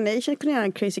inte Live Nation kunna göra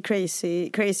en crazy...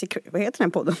 Vad heter den här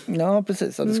podden? Ja,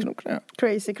 precis. Ja, det skulle de kunna göra.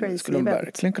 Crazy Det skulle de event.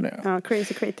 verkligen kunna göra. Ja,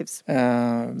 Crazy Creatives.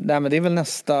 Nej, men det är väl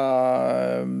nästa...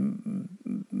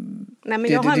 Nej,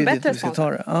 men jag har en bättre vi ska ta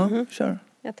det. Ja, kör.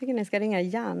 Jag tycker ni ska ringa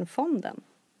Hjärnfonden.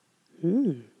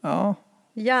 Ja.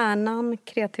 Hjärnan,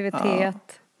 kreativitet.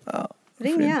 Ja.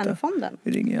 Ring Hjärnfonden.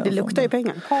 Vi ringer Det luktar ju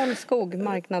pengar. Karl Skog,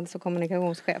 marknads- och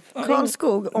kommunikationschef. Karl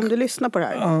Skog, om du lyssnar på det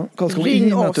här. Ja, Karl Skog, ring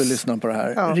in oss. att du lyssnar på det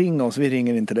här. Ja. Ring oss, vi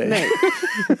ringer inte dig. Nej.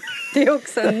 Det är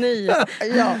också en ny Vi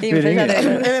ringer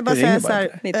införsäljare. inte. Jag vill bara Vi säga ringer så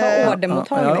här. Ni tar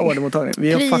ordermottagning. Ja, ordermottagning.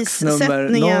 Vi har faxnummer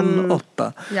Prissättningen-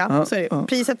 08. Ja, så är det.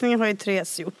 Prissättningen har ju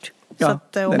Therese gjort. Ja, Så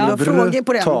att, om den du är har frågor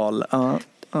på den. brutal. Ja.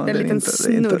 Ja, Det är en liten inte,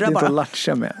 snurra det är inte bara. att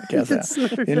latcha med, kan jag säga.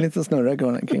 Det är en liten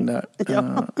snurra kring det här.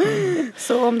 Ja.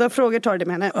 Så om du har frågor tar det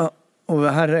med henne. Ja. Och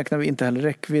här räknar vi inte heller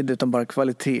räckvidd utan bara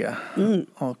kvalitet.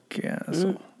 Och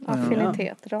så.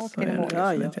 Affinitet, rakt in i mål.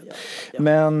 Ja.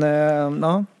 Men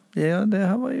ja, det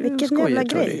här var ju Vilken skojigt. jävla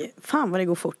grej. Fan vad det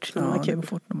går fort när man har Ja, det kul. går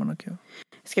fort när man har kul.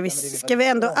 Ska vi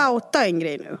ändå outa en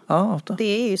grej nu? Ja, ofta.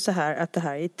 Det är ju så här att det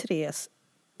här är Therese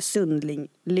Sundling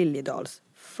Liljedals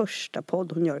första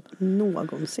podd hon gör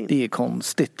någonsin. Det är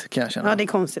konstigt, kan jag känna. Ja, det är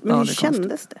konstigt. Men hur det är konstigt.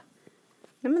 kändes det?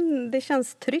 Nej, men det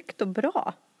känns tryggt och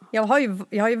bra. Jag har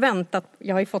ju väntat,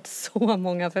 jag har ju fått så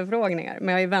många förfrågningar, men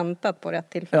jag har ju väntat på rätt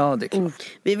tillfälle. Ja, det är klart.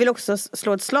 Vi vill också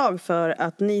slå ett slag för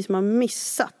att ni som har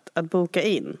missat att boka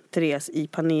in Therese i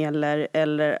paneler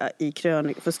eller i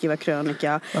krönika, för att skriva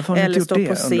krönika Varför har ni eller inte stå gjort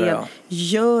på det, scen. undrar jag?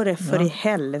 Gör det för i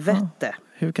helvete. Ja.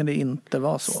 Hur kan det inte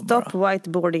vara så Stop bara?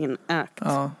 whiteboarding act.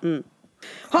 Ja.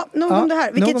 Ha, nog om det här.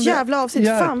 nog Vilket om det. jävla avsnitt.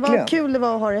 Fan vad Verkligen. kul det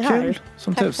var att ha det här. Kul,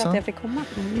 som Tack för att tusan. jag fick komma.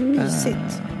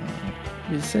 Mysigt.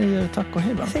 Vi säger tack och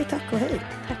hej, va? Säg tack och hej.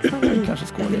 Kanske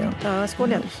skål igen. Ja, skål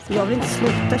igen. Jag vill inte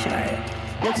sluta känna.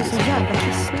 Jag är också så jävla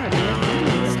kissnödig. Jag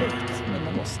vill inte sluta. Men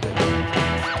man måste.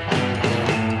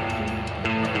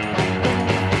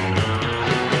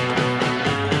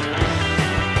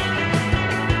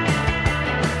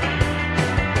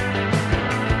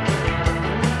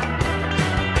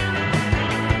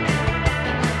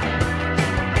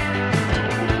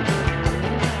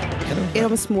 Är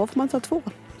de små får man ta 2.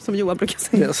 Som Johan brukar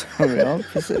säga. Ja,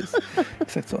 precis.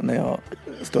 Exakt så. När jag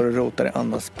står och rotar i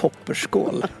Annas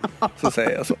popperskål så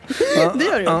säger jag så. Ja, Det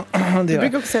gör du. Ja, det Du gör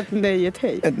brukar jag. också säga ett nej, ett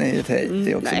hej. Ett nej, ett hej.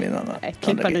 Det är också Nej. min annan. Nej,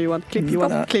 klippa nu Johan. Klipp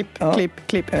Johan. Ja. Klipp, Ja. klipp,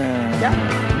 klipp. Ja.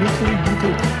 Me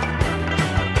too.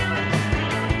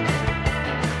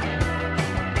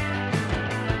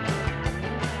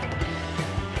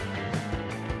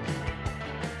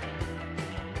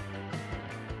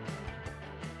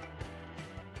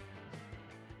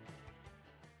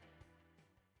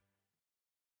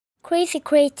 Crazy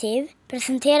Creative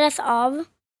presenteras av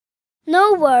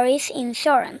No Worries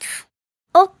Insurance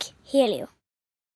och Helio.